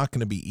 And it's not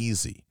going to be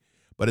easy,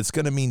 but it's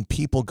going to mean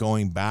people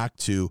going back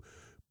to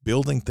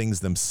building things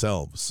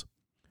themselves,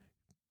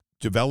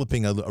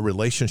 developing a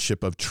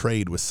relationship of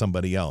trade with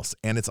somebody else.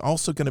 And it's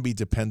also going to be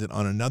dependent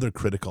on another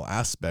critical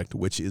aspect,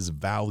 which is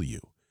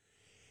value.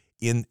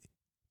 In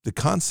the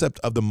concept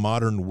of the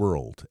modern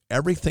world,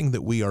 everything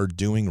that we are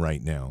doing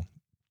right now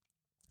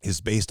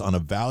is based on a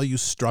value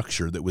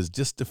structure that was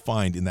just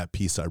defined in that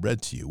piece I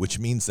read to you, which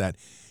means that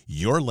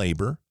your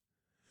labor,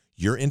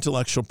 your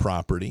intellectual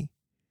property,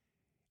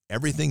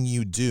 everything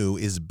you do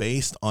is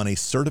based on a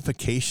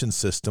certification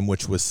system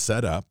which was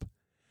set up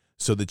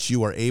so that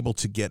you are able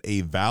to get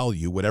a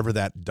value, whatever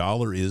that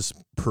dollar is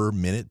per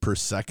minute, per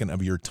second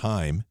of your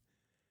time,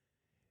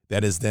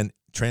 that is then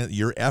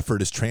your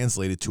effort is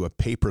translated to a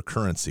paper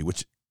currency,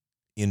 which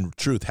in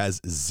truth has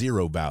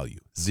zero value,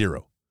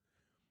 zero.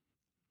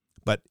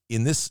 But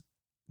in this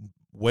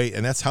way,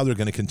 and that's how they're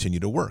going to continue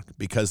to work,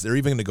 because they're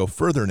even going to go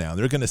further now.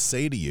 They're going to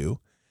say to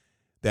you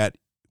that,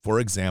 for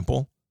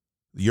example,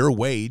 your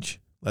wage,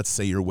 let's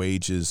say your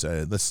wage is,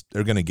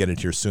 they're going to get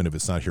it here soon if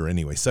it's not here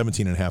anyway.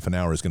 17.5 an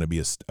hour is going to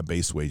be a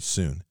base wage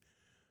soon.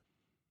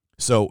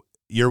 So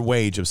your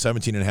wage of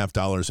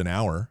 $17.50 an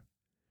hour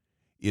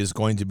is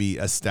going to be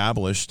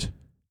established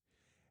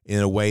in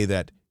a way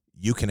that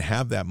you can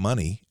have that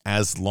money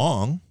as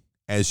long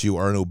as you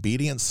are an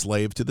obedient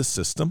slave to the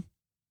system,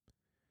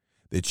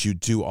 that you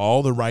do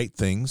all the right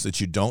things,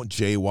 that you don't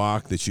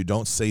jaywalk, that you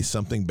don't say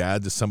something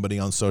bad to somebody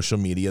on social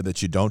media,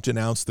 that you don't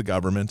denounce the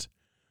government,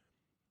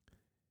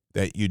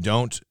 that you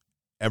don't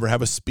ever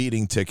have a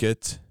speeding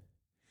ticket,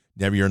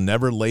 you're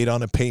never late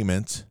on a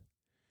payment,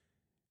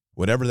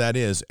 whatever that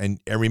is. And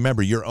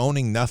remember, you're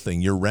owning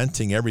nothing. You're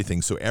renting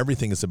everything, so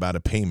everything is about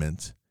a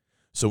payment.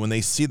 So when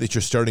they see that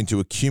you're starting to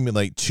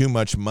accumulate too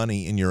much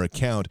money in your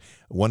account,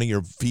 one of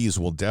your fees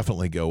will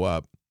definitely go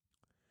up.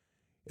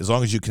 As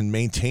long as you can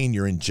maintain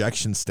your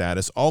injection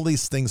status, all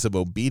these things of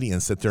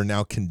obedience that they're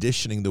now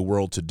conditioning the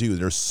world to do.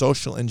 They're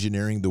social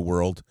engineering the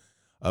world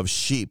of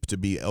sheep to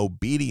be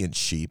obedient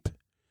sheep.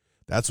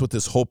 That's what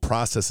this whole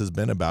process has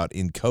been about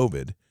in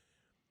COVID.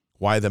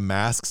 Why the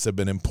masks have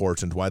been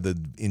important, why the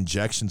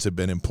injections have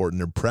been important.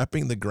 They're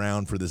prepping the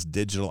ground for this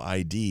digital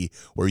ID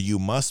where you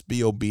must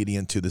be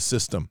obedient to the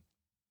system.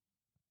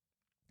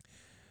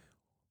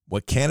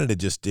 What Canada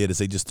just did is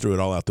they just threw it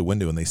all out the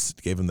window and they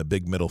gave them the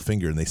big middle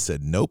finger and they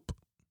said, nope.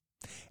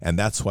 And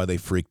that's why they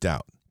freaked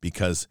out,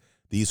 because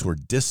these were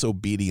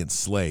disobedient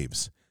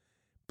slaves,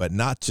 but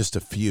not just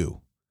a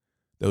few.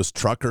 Those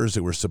truckers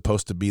that were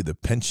supposed to be the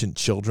pensioned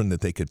children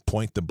that they could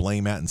point the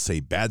blame at and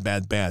say, bad,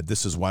 bad, bad,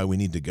 this is why we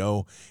need to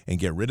go and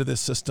get rid of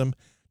this system,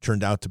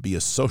 turned out to be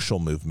a social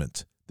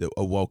movement that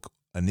awoke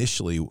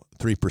initially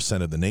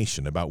 3% of the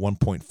nation, about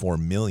 1.4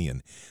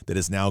 million, that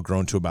has now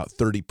grown to about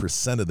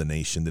 30% of the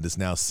nation that is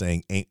now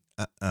saying,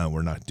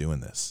 we're not doing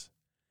this.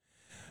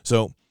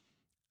 So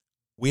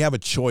we have a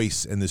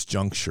choice in this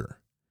juncture,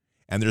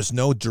 and there's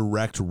no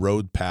direct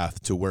road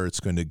path to where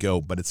it's going to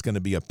go, but it's going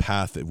to be a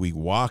path that we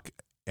walk,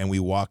 and we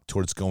walk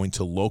towards going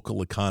to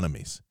local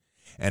economies.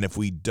 And if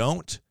we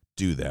don't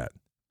do that,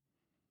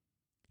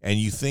 and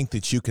you think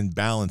that you can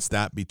balance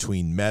that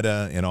between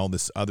Meta and all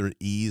this other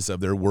ease of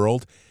their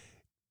world,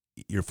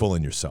 you're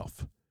fooling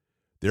yourself.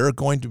 They're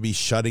going to be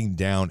shutting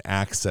down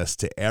access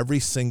to every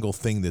single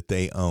thing that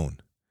they own.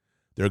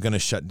 They're going to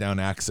shut down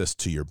access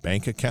to your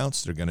bank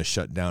accounts. They're going to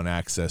shut down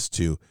access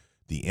to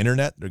the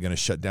internet. They're going to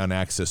shut down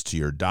access to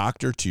your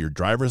doctor, to your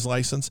driver's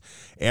license,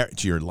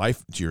 to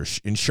your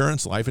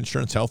insurance, life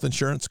insurance, health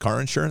insurance,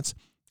 car insurance,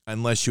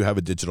 unless you have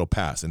a digital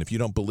pass. And if you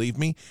don't believe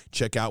me,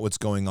 check out what's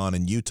going on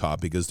in Utah,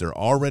 because they're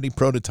already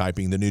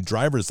prototyping the new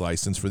driver's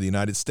license for the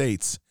United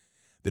States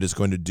that is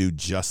going to do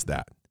just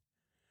that.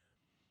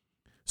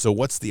 So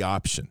what's the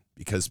option?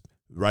 Because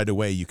right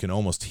away you can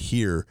almost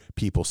hear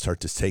people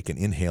start to take an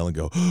inhale and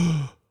go,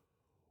 oh,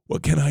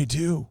 what can I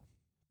do?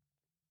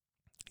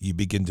 You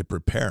begin to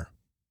prepare.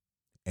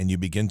 And you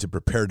begin to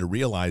prepare to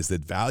realize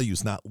that value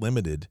is not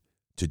limited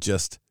to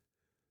just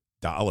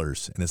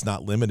dollars, and it's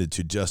not limited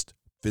to just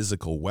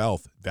physical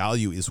wealth.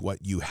 Value is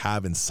what you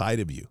have inside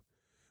of you.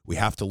 We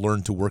have to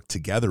learn to work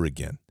together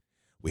again.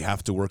 We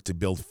have to work to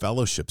build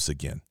fellowships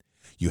again.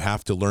 You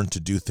have to learn to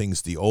do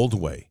things the old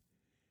way.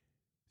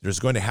 There's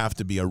going to have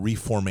to be a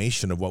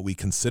reformation of what we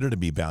consider to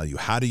be value.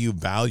 How do you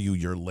value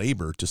your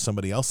labor to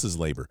somebody else's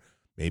labor?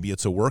 Maybe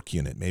it's a work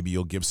unit. Maybe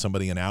you'll give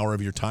somebody an hour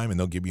of your time and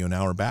they'll give you an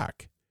hour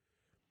back.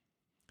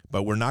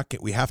 But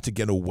we have to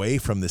get away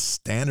from this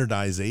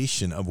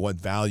standardization of what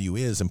value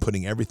is and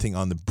putting everything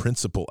on the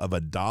principle of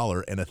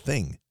 $1 and a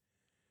thing.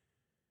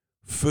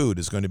 Food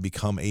is going to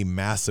become a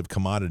massive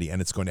commodity,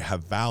 and it's going to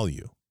have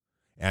value.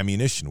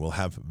 Ammunition will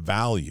have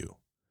value.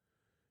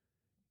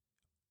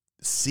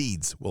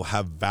 Seeds will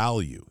have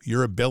value.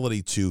 Your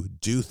ability to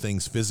do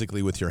things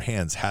physically with your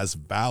hands has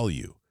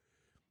value.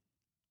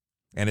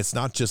 And it's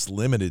not just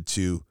limited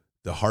to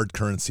the hard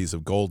currencies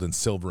of gold and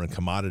silver and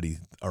commodity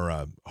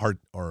or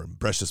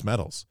precious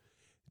metals.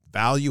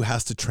 Value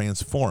has to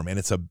transform, and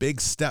it's a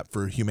big step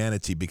for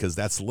humanity, because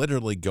that's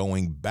literally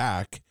going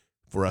back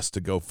for us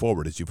to go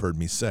forward, as you've heard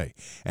me say.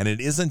 And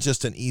it isn't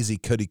just an easy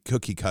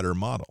cookie cutter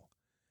model.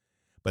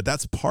 But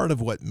that's part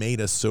of what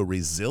made us so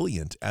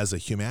resilient as a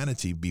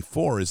humanity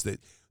before, is that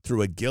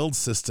through a guild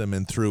system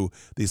and through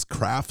these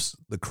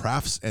the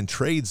crafts and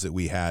trades that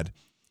we had,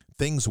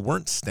 things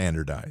weren't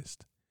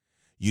standardized.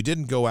 You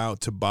didn't go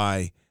out to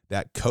buy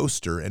that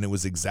coaster and it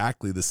was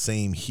exactly the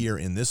same here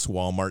in this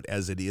Walmart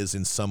as it is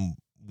in some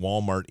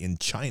Walmart in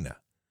China.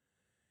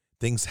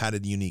 Things had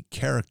a unique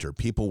character.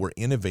 People were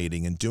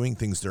innovating and doing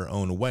things their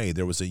own way.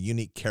 There was a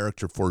unique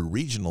character for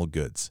regional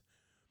goods.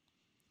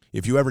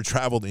 If you ever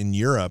traveled in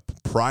Europe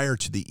prior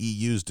to the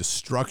EU's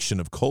destruction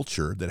of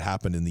culture that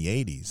happened in the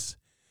 80s,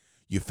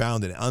 you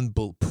found an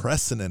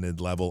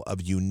unprecedented level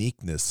of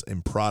uniqueness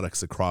in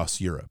products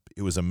across Europe.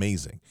 It was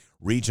amazing.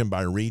 Region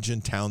by region,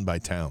 town by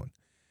town.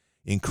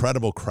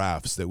 Incredible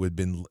crafts that would have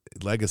been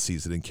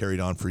legacies that had been carried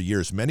on for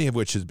years, many of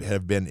which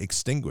have been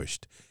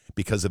extinguished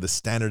because of the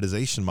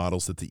standardization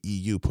models that the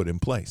EU put in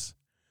place.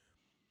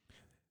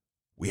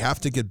 We have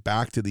to get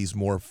back to these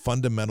more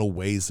fundamental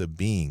ways of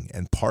being.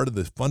 And part of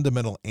the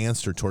fundamental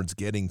answer towards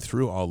getting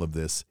through all of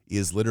this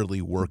is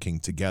literally working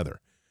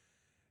together.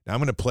 Now, I'm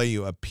going to play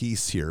you a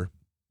piece here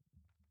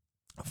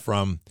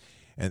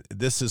and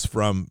this is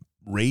from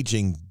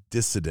Raging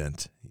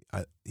Dissident.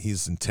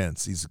 He's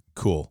intense. He's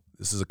cool.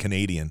 This is a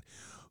Canadian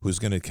who's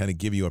going to kind of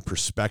give you a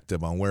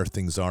perspective on where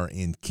things are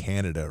in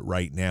Canada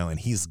right now. And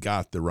he's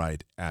got the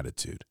right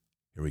attitude.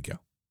 Here we go.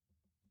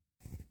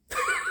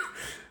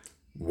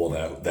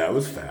 Well, that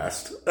was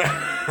fast.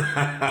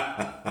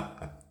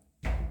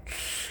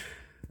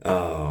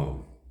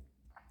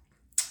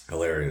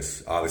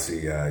 Hilarious.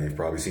 Obviously, you've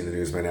probably seen the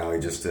news by now. He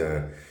just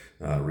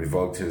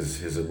revoked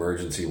his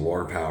emergency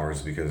war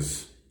powers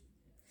because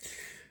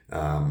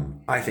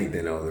I think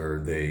they know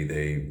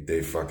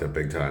they fucked up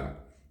big time.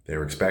 They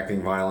were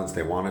expecting violence.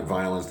 They wanted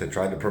violence. They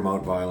tried to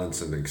promote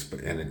violence, and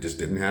it just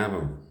didn't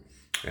happen.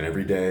 And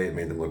every day it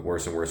made them look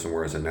worse and worse and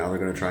worse. And now they're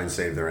going to try and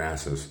save their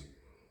asses.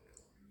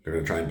 They're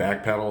going to try and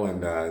backpedal,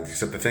 and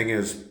except the thing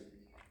is,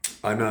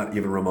 I'm not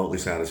even remotely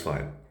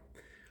satisfied.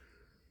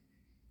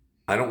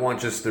 I don't want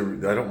just the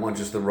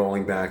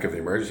rolling back of the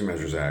Emergency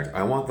Measures Act.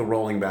 I want the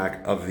rolling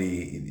back of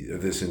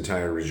this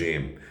entire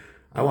regime.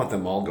 I want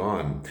them all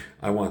gone.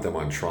 I want them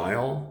on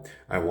trial.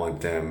 I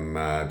want them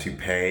to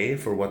pay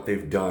for what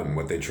they've done,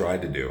 what they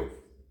tried to do.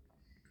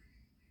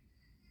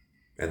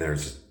 And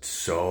there's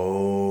so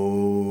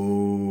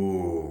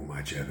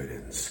much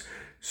evidence.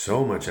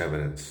 So much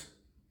evidence.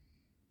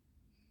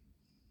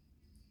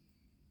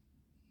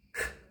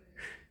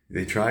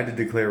 They tried to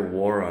declare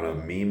war on a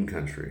meme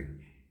country.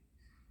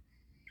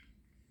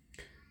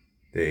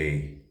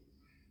 They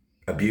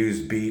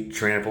abused, beat,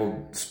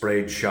 trampled,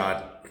 sprayed,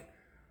 shot,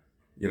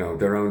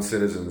 their own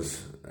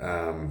citizens,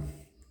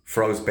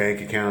 froze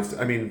bank accounts.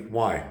 I mean,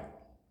 why?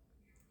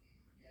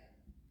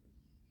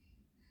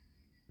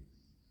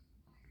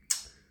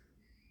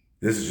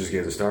 This is just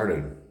getting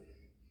started.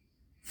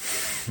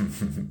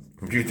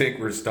 If you think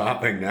we're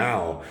stopping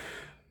now,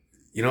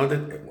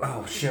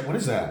 oh shit, what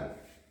is that?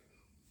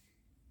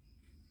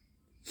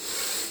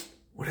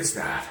 What is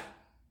that?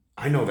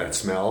 I know that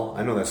smell.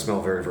 I know that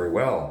smell very, very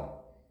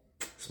well.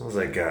 It smells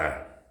like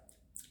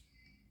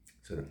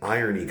it's an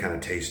irony kind of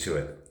taste to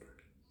it.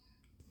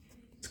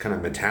 It's kind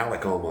of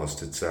metallic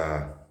almost. It's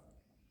that's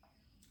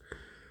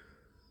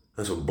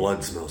what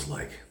blood smells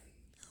like.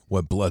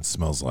 What blood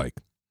smells like.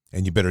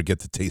 And you better get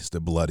the taste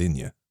of blood in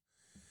you.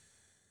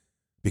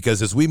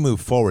 Because as we move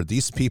forward,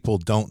 these people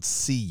don't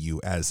see you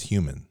as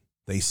human.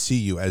 They see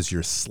you as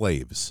your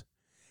slaves.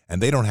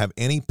 And they don't have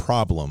any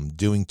problem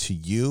doing to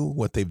you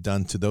what they've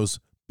done to those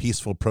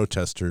peaceful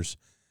protesters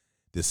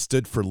that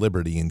stood for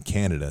liberty in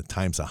Canada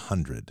times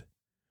 100.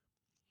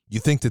 You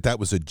think that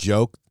was a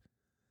joke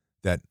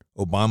that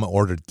Obama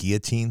ordered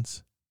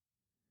guillotines?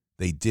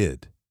 They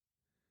did.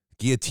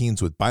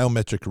 Guillotines with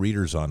biometric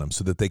readers on them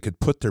so that they could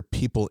put their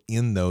people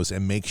in those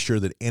and make sure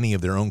that any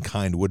of their own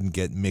kind wouldn't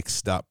get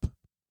mixed up.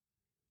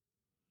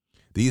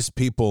 These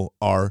people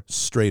are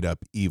straight up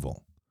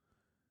evil.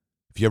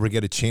 If you ever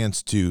get a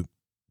chance to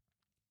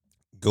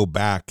go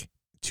back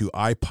to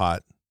iPod,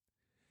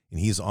 and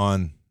he's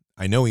on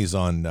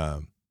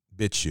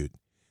BitChute,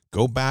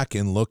 go back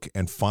and look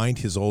and find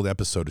his old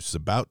episode. It's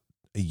about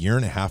a year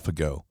and a half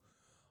ago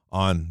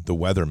on the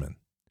Weathermen.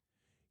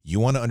 You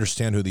want to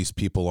understand who these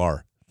people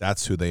are.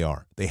 That's who they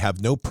are. They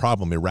have no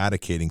problem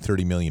eradicating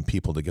 30 million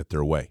people to get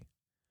their way.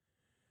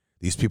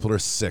 These people are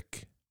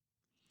sick.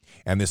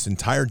 And this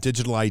entire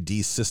digital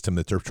ID system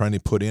that they're trying to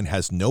put in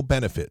has no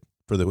benefit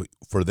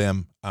for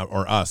them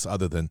or us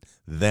other than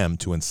them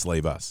to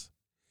enslave us.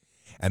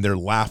 And they're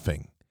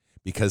laughing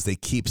because they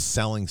keep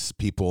selling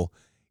people.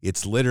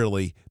 It's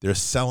literally, they're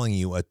selling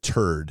you a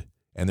turd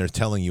and they're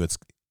telling you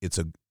it's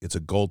a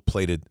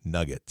gold-plated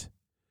nugget.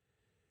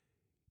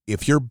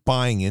 If you're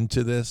buying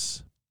into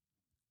this,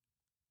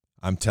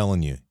 I'm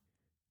telling you,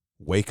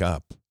 wake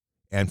up.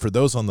 And for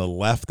those on the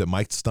left that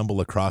might stumble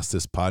across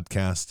this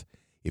podcast,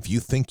 if you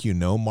think you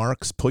know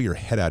Marx, pull your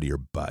head out of your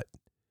butt,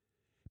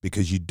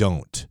 because you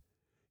don't.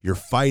 You're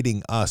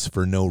fighting us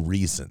for no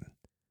reason.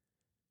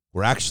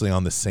 We're actually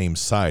on the same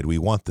side. We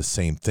want the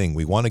same thing.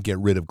 We want to get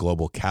rid of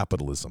global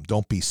capitalism.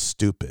 Don't be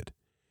stupid.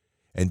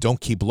 And don't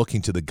keep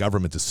looking to the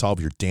government to solve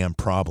your damn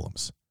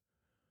problems.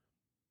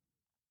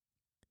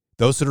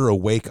 Those that are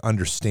awake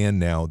understand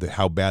now that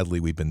how badly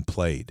we've been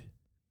played.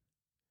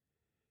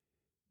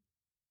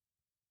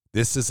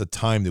 This is a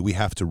time that we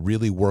have to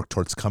really work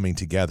towards coming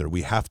together.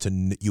 You have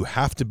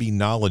to be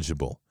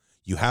knowledgeable.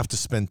 You have to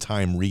spend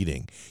time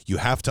reading. You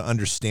have to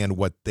understand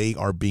what they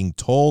are being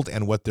told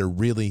and what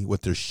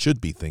they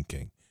should be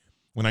thinking.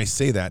 When I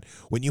say that,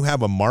 when you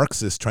have a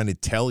Marxist trying to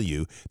tell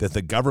you that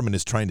the government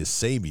is trying to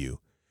save you,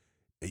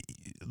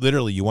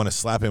 literally you want to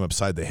slap him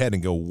upside the head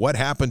and go, what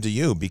happened to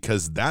you?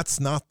 Because that's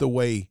not the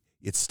way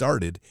it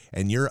started,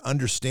 and your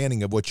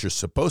understanding of what you're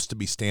supposed to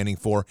be standing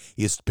for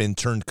has been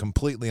turned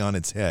completely on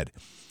its head.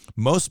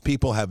 Most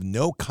people have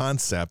no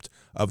concept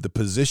of the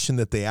position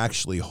that they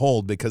actually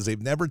hold because they've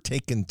never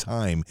taken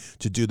time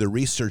to do the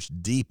research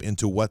deep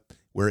into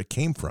where it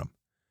came from.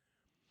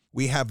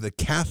 We have the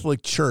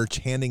Catholic Church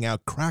handing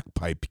out crack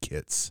pipe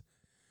kits.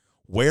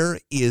 Where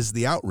is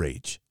the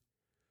outrage?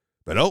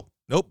 But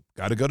nope,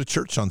 got to go to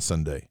church on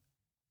Sunday.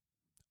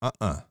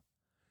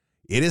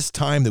 It is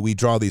time that we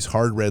draw these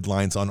hard red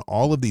lines on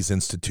all of these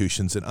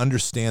institutions and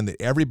understand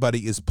that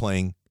everybody is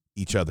playing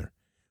each other.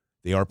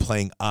 They are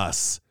playing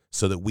us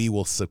so that we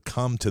will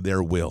succumb to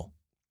their will.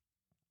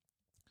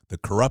 The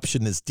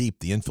corruption is deep.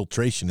 The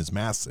infiltration is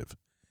massive.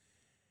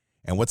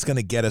 And what's going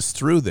to get us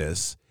through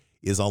this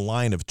is a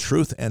line of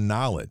truth and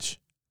knowledge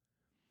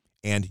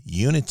and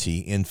unity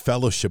in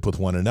fellowship with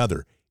one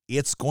another.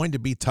 It's going to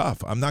be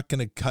tough. I'm not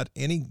going to cut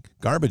any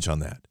garbage on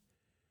that.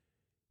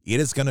 It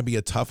is going to be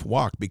a tough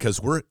walk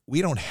because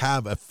we don't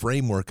have a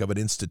framework of an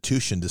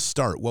institution to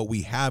start. What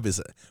we have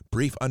is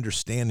brief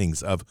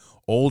understandings of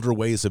older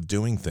ways of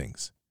doing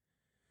things.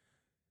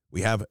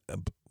 We have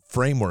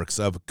frameworks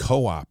of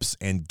co-ops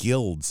and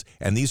guilds,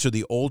 and these are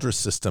the older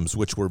systems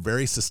which were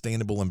very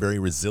sustainable and very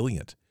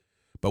resilient.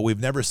 But we've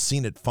never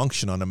seen it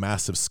function on a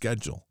massive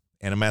schedule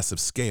and a massive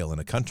scale in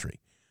a country.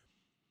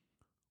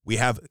 We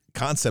have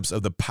concepts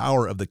of the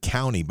power of the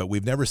county, but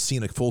we've never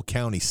seen a full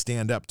county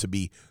stand up to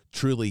be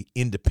truly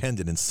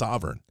independent and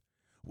sovereign.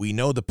 We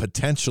know the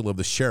potential of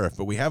the sheriff,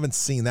 but we haven't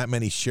seen that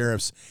many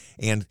sheriffs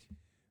and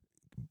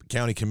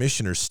county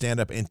commissioners stand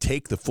up and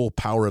take the full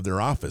power of their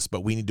office,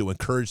 but we need to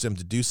encourage them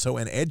to do so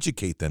and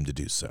educate them to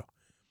do so.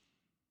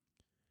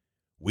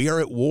 We are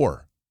at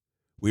war.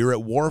 We are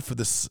at war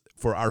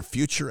for our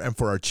future and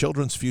for our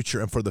children's future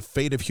and for the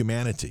fate of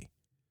humanity.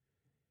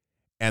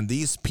 And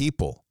these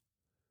people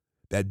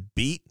that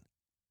beat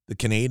the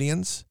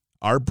Canadians,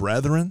 our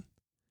brethren,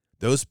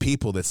 those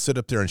people that stood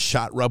up there and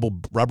shot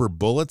rubber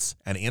bullets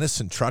and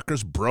innocent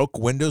truckers, broke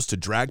windows to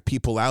drag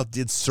people out,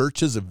 did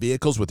searches of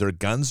vehicles with their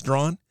guns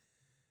drawn,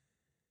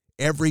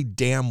 every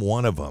damn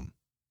one of them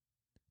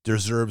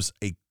deserves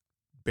a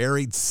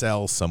buried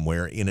cell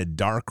somewhere in a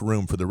dark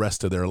room for the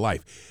rest of their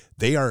life.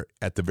 They are,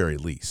 at the very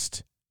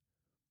least,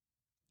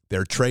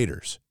 they're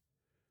traitors.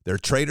 They're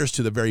traitors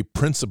to the very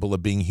principle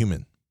of being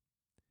human.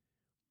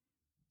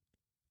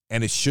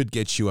 And it should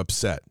get you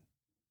upset.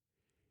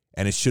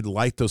 And it should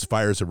light those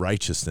fires of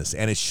righteousness.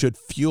 And it should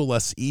fuel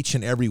us, each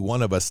and every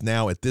one of us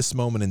now at this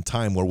moment in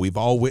time where we've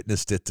all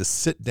witnessed it, to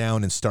sit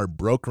down and start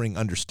brokering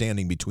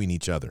understanding between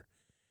each other.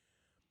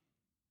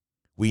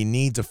 We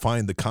need to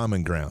find the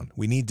common ground.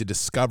 We need to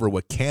discover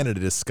what Canada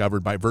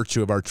discovered by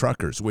virtue of our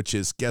truckers, which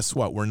is, guess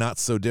what? We're not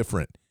so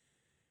different.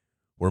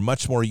 We're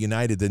much more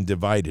united than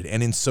divided.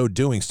 And in so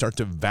doing, start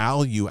to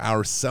value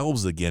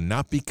ourselves again,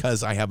 not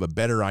because I have a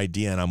better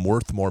idea and I'm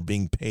worth more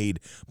being paid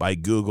by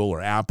Google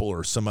or Apple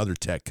or some other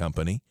tech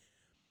company,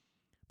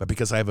 but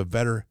because I have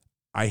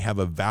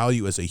a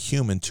value as a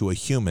human to a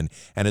human.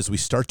 And as we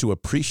start to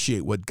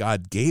appreciate what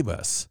God gave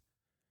us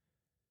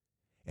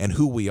and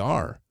who we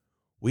are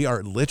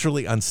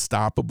literally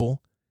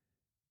unstoppable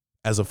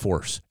as a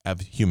force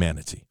of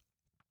humanity.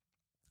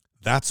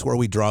 That's where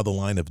we draw the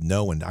line of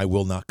no, and I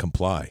will not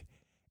comply.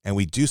 And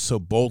we do so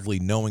boldly,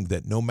 knowing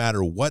that no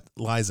matter what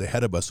lies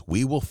ahead of us,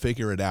 we will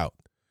figure it out,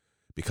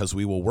 because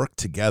we will work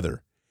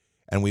together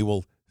and we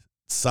will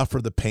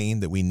suffer the pain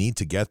that we need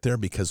to get there,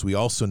 because we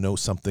also know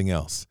something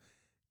else.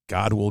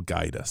 God will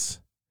guide us.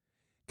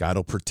 God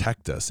will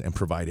protect us and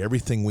provide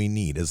everything we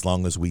need as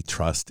long as we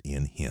trust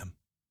in him.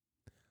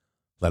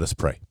 Let us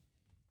pray.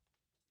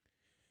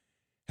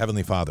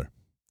 Heavenly Father,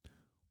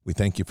 we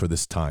thank you for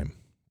this time.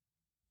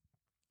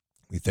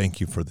 We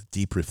thank you for the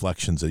deep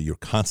reflections that you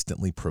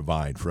constantly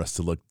provide for us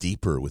to look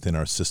deeper within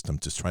our system,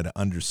 to try to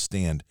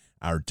understand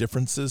our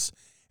differences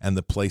and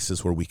the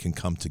places where we can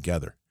come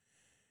together.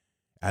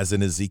 As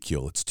in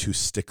Ezekiel, it's 2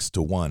 sticks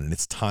to one, and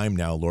it's time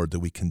now, Lord,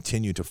 that we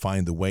continue to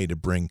find the way to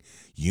bring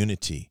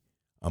unity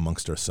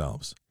amongst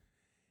ourselves.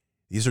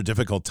 These are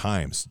difficult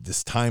times.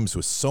 These times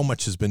where so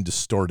much has been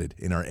distorted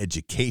in our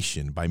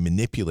education by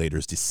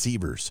manipulators,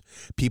 deceivers,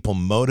 people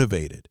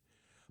motivated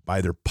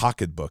by their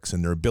pocketbooks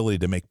and their ability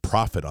to make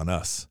profit on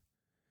us.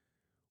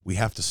 We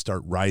have to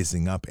start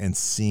rising up and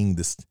seeing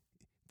this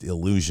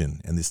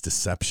illusion and this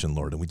deception,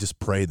 Lord. And we just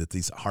pray that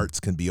these hearts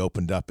can be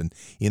opened up. And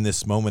in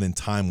this moment in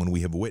time when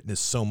we have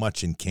witnessed so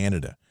much in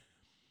Canada,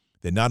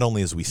 that not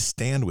only as we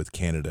stand with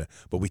Canada,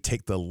 but we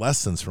take the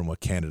lessons from what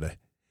Canada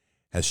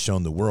has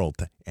shown the world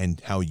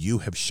and how you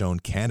have shown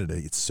Canada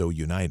it's so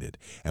united.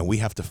 And we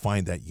have to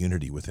find that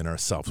unity within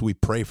ourselves. We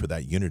pray for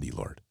that unity,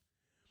 Lord.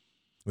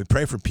 We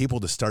pray for people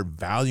to start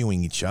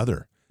valuing each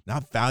other,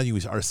 not value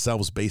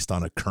ourselves based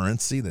on a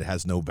currency that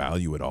has no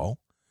value at all,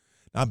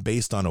 not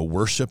based on a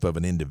worship of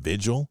an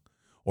individual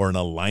or an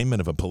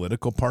alignment of a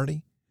political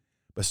party,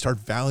 but start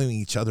valuing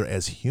each other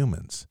as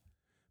humans,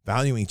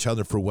 valuing each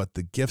other for what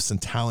the gifts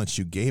and talents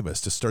you gave us,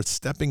 to start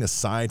stepping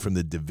aside from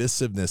the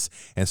divisiveness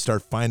and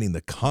start finding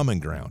the common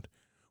ground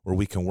where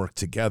we can work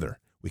together.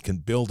 We can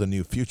build a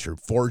new future,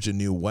 forge a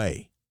new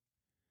way.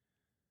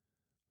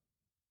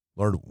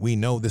 Lord, we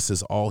know this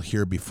is all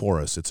here before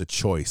us. It's a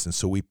choice. And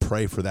so we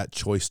pray for that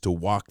choice to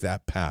walk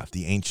that path,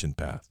 the ancient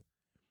path.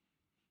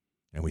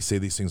 And we say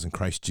these things in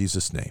Christ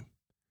Jesus' name.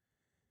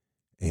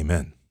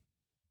 Amen.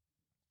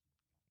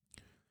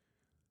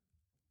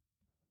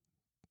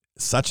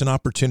 Such an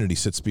opportunity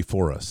sits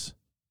before us.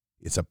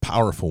 It's a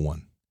powerful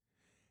one.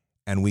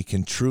 And we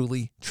can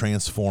truly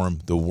transform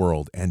the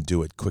world and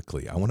do it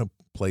quickly. I want to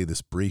play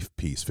this brief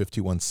piece,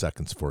 51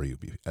 seconds for you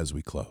as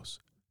we close.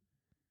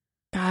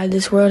 God,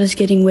 this world is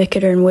getting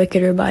wickeder and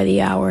wickeder by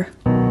the hour.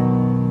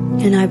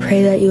 And I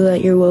pray that you let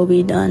your will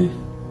be done.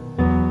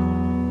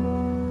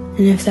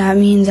 And if that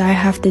means I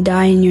have to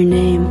die in your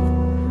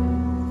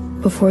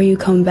name before you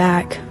come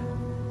back,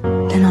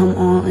 then I'm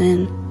all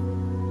in.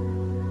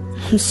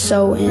 I'm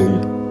so in.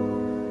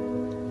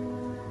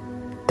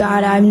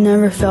 God, I've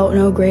never felt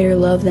no greater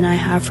love than I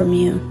have from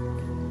you.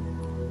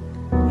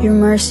 Your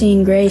mercy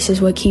and grace is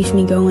what keeps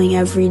me going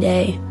every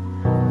day.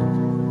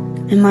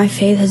 And my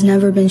faith has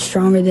never been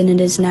stronger than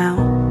it is now.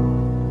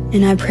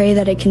 And I pray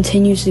that it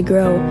continues to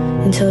grow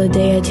until the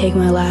day I take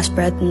my last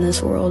breath in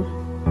this world.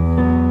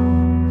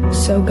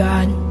 So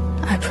God,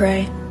 I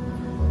pray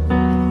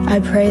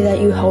that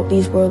you help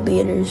these world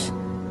leaders.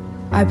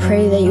 I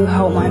pray that you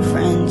help my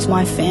friends,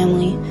 my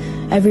family,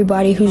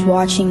 everybody who's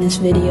watching this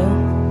video.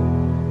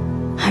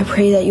 I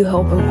pray that you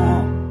help them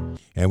all.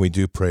 And we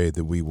do pray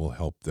that we will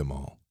help them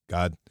all.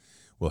 God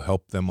will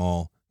help them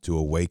all to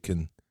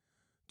awaken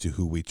to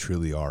who we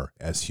truly are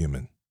as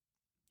human.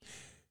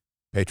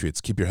 Patriots,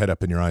 keep your head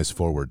up and your eyes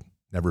forward.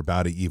 Never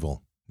bow to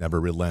evil.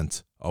 Never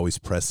relent. Always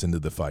press into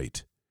the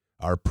fight.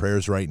 Our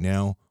prayers right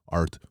now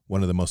are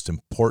one of the most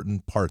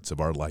important parts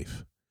of our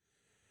life.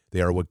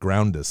 They are what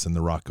ground us in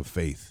the rock of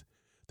faith.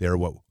 They are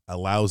what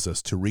allows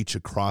us to reach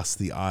across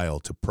the aisle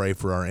to pray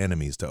for our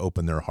enemies to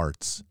open their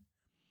hearts.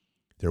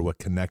 They're what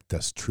connect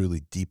us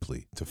truly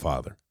deeply to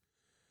Father.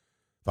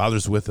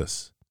 Father's with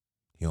us.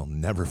 He'll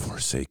never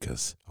forsake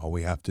us. All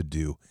we have to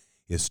do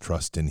is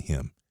trust in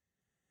him,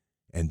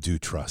 and do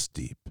trust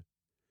deep.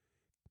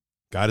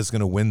 God is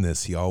going to win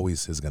this. He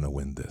always is going to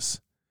win this.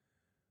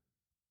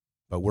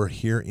 But we're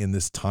here in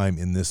this time,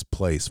 in this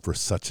place, for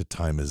such a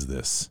time as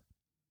this.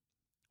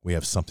 We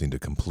have something to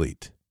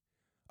complete.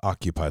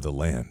 Occupy the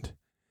land.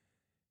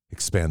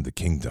 Expand the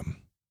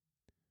kingdom.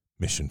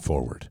 Mission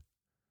forward.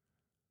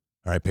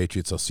 All right,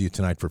 Patriots, I'll see you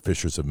tonight for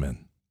Fishers of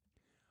Men.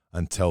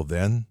 Until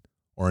then,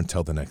 or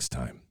until the next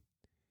time,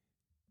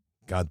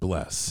 God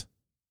bless,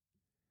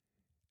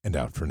 and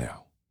out for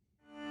now.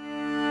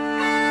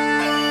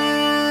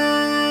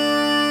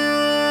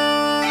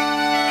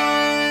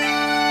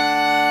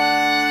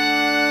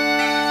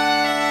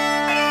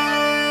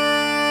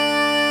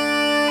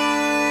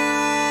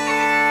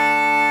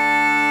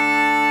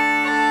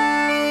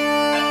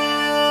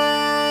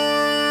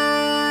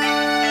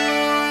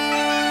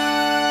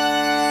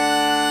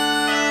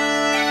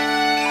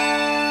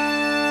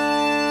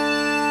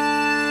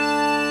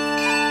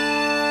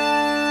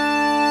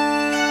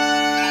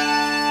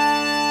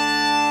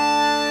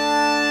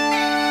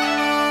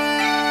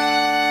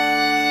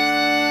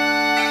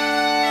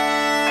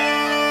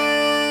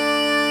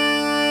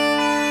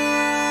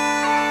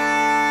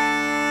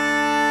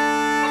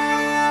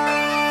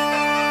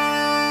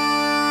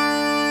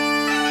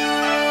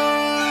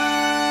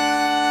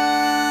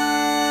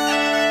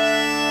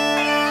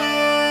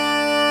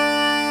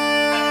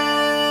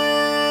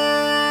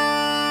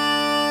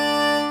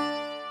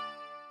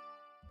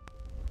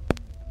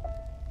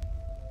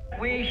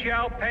 We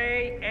shall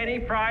pay any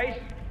price,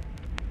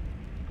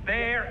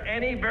 bear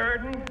any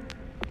burden,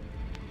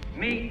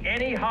 meet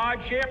any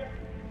hardship,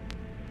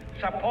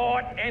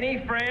 support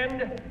any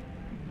friend,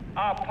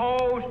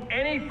 oppose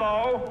any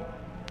foe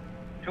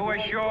to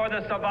assure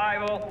the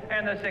survival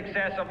and the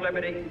success of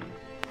liberty.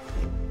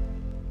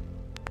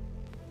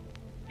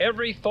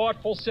 Every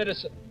thoughtful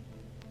citizen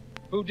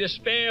who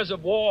despairs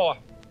of war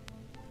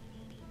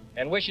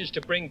and wishes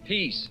to bring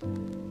peace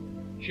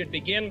should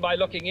begin by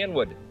looking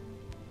inward,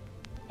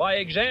 by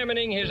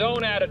examining his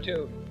own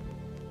attitude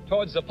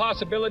towards the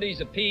possibilities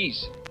of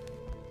peace.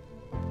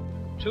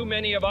 Too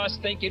many of us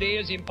think it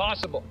is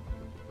impossible.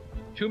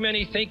 Too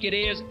many think it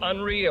is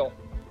unreal.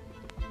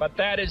 But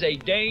that is a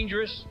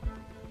dangerous,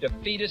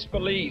 defeatist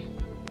belief.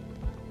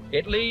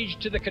 It leads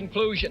to the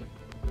conclusion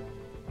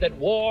that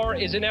war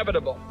is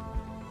inevitable,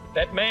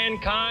 that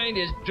mankind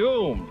is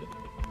doomed,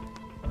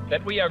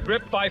 that we are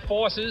gripped by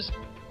forces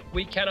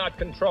we cannot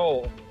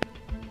control.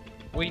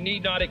 We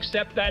need not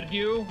accept that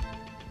view.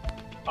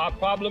 Our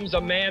problems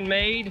are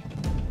man-made,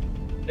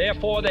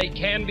 therefore they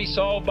can be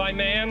solved by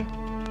man,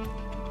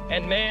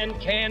 and man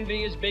can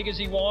be as big as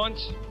he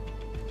wants.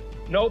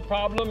 No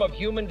problem of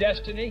human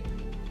destiny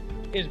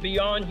is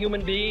beyond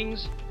human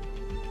beings.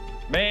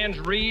 Man's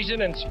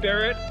reason and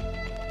spirit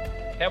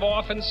have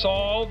often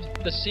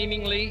solved the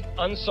seemingly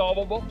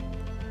unsolvable,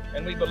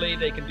 and we believe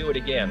they can do it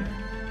again.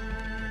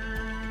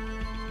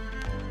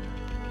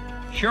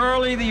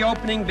 Surely the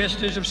opening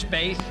vistas of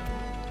space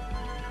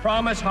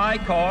promise high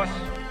costs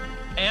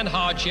and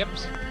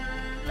hardships,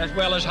 as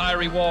well as high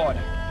reward.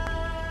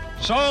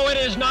 So it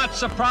is not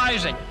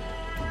surprising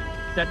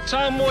that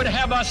some would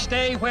have us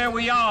stay where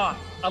we are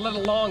a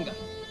little longer,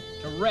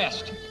 to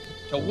rest,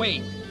 to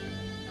wait.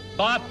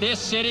 But this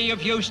city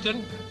of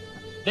Houston,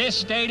 this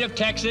state of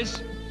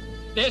Texas,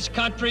 this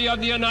country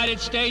of the United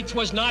States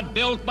was not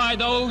built by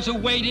those who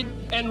waited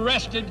and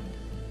rested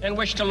and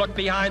wished to look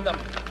behind them.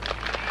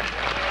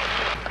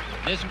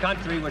 This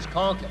country was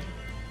conquered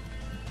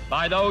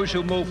by those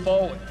who move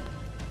forward,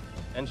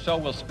 and so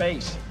will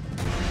space.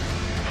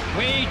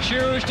 We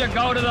choose to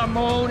go to the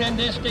moon in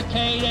this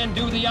decade and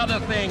do the other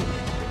thing,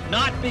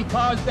 not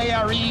because they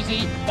are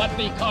easy, but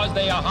because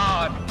they are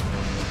hard.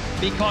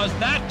 Because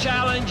that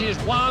challenge is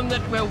one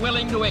that we're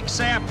willing to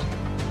accept.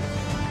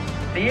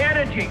 The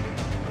energy,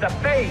 the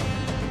faith,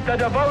 the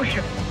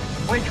devotion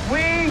which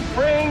we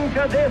bring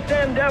to this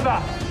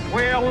endeavor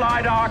will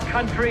light our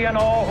country and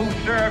all who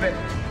serve it.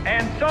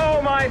 And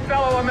so, my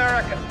fellow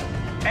Americans,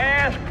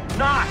 ask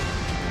not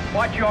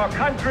what your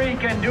country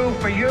can do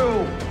for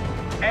you.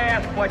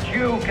 Ask what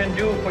you can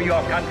do for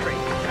your country.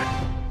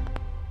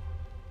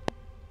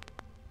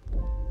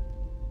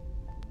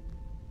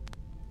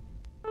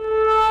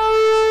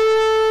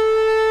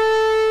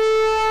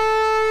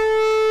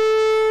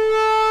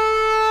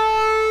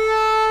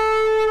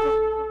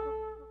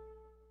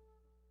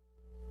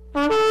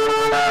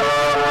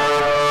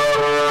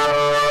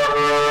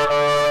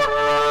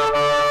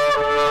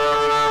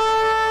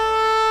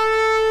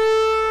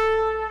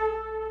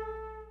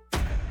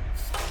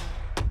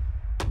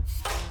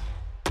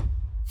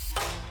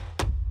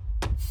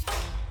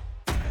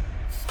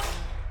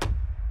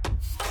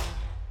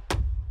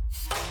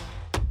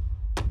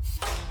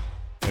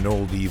 An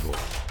old evil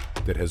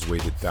that has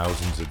waited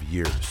thousands of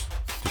years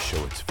to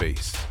show its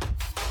face.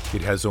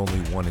 It has only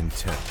one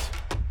intent: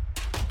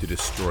 to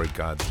destroy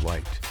God's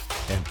light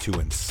and to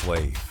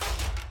enslave.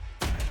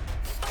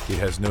 It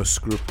has no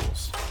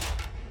scruples.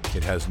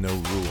 It has no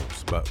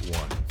rules but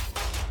one: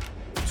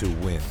 to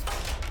win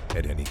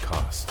at any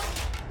cost.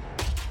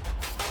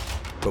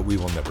 But we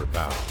will never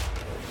bow,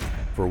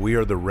 for we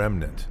are the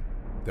remnant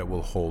that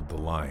will hold the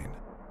line.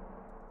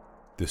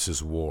 This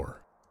is war.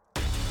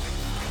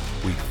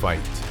 We fight.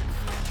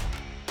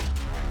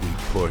 We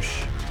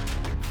push.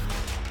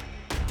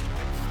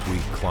 We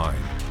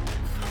climb.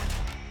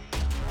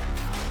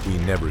 We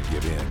never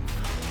give in.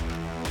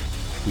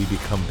 We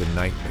become the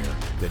nightmare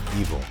that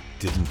evil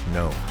didn't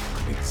know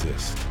could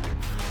exist.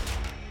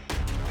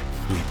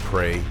 We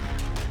pray.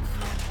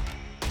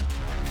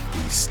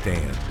 We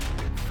stand.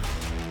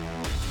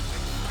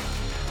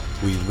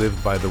 We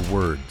live by the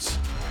words,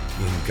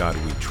 "In God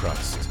we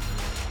trust."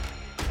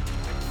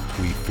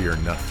 We fear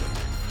nothing.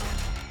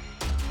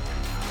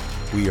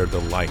 We are the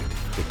light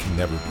that can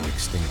never be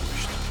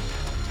extinguished.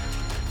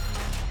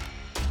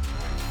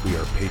 We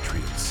are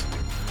patriots.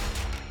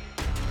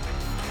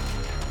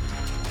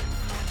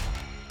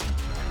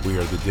 We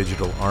are the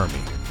digital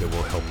army that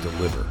will help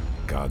deliver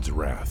God's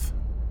wrath.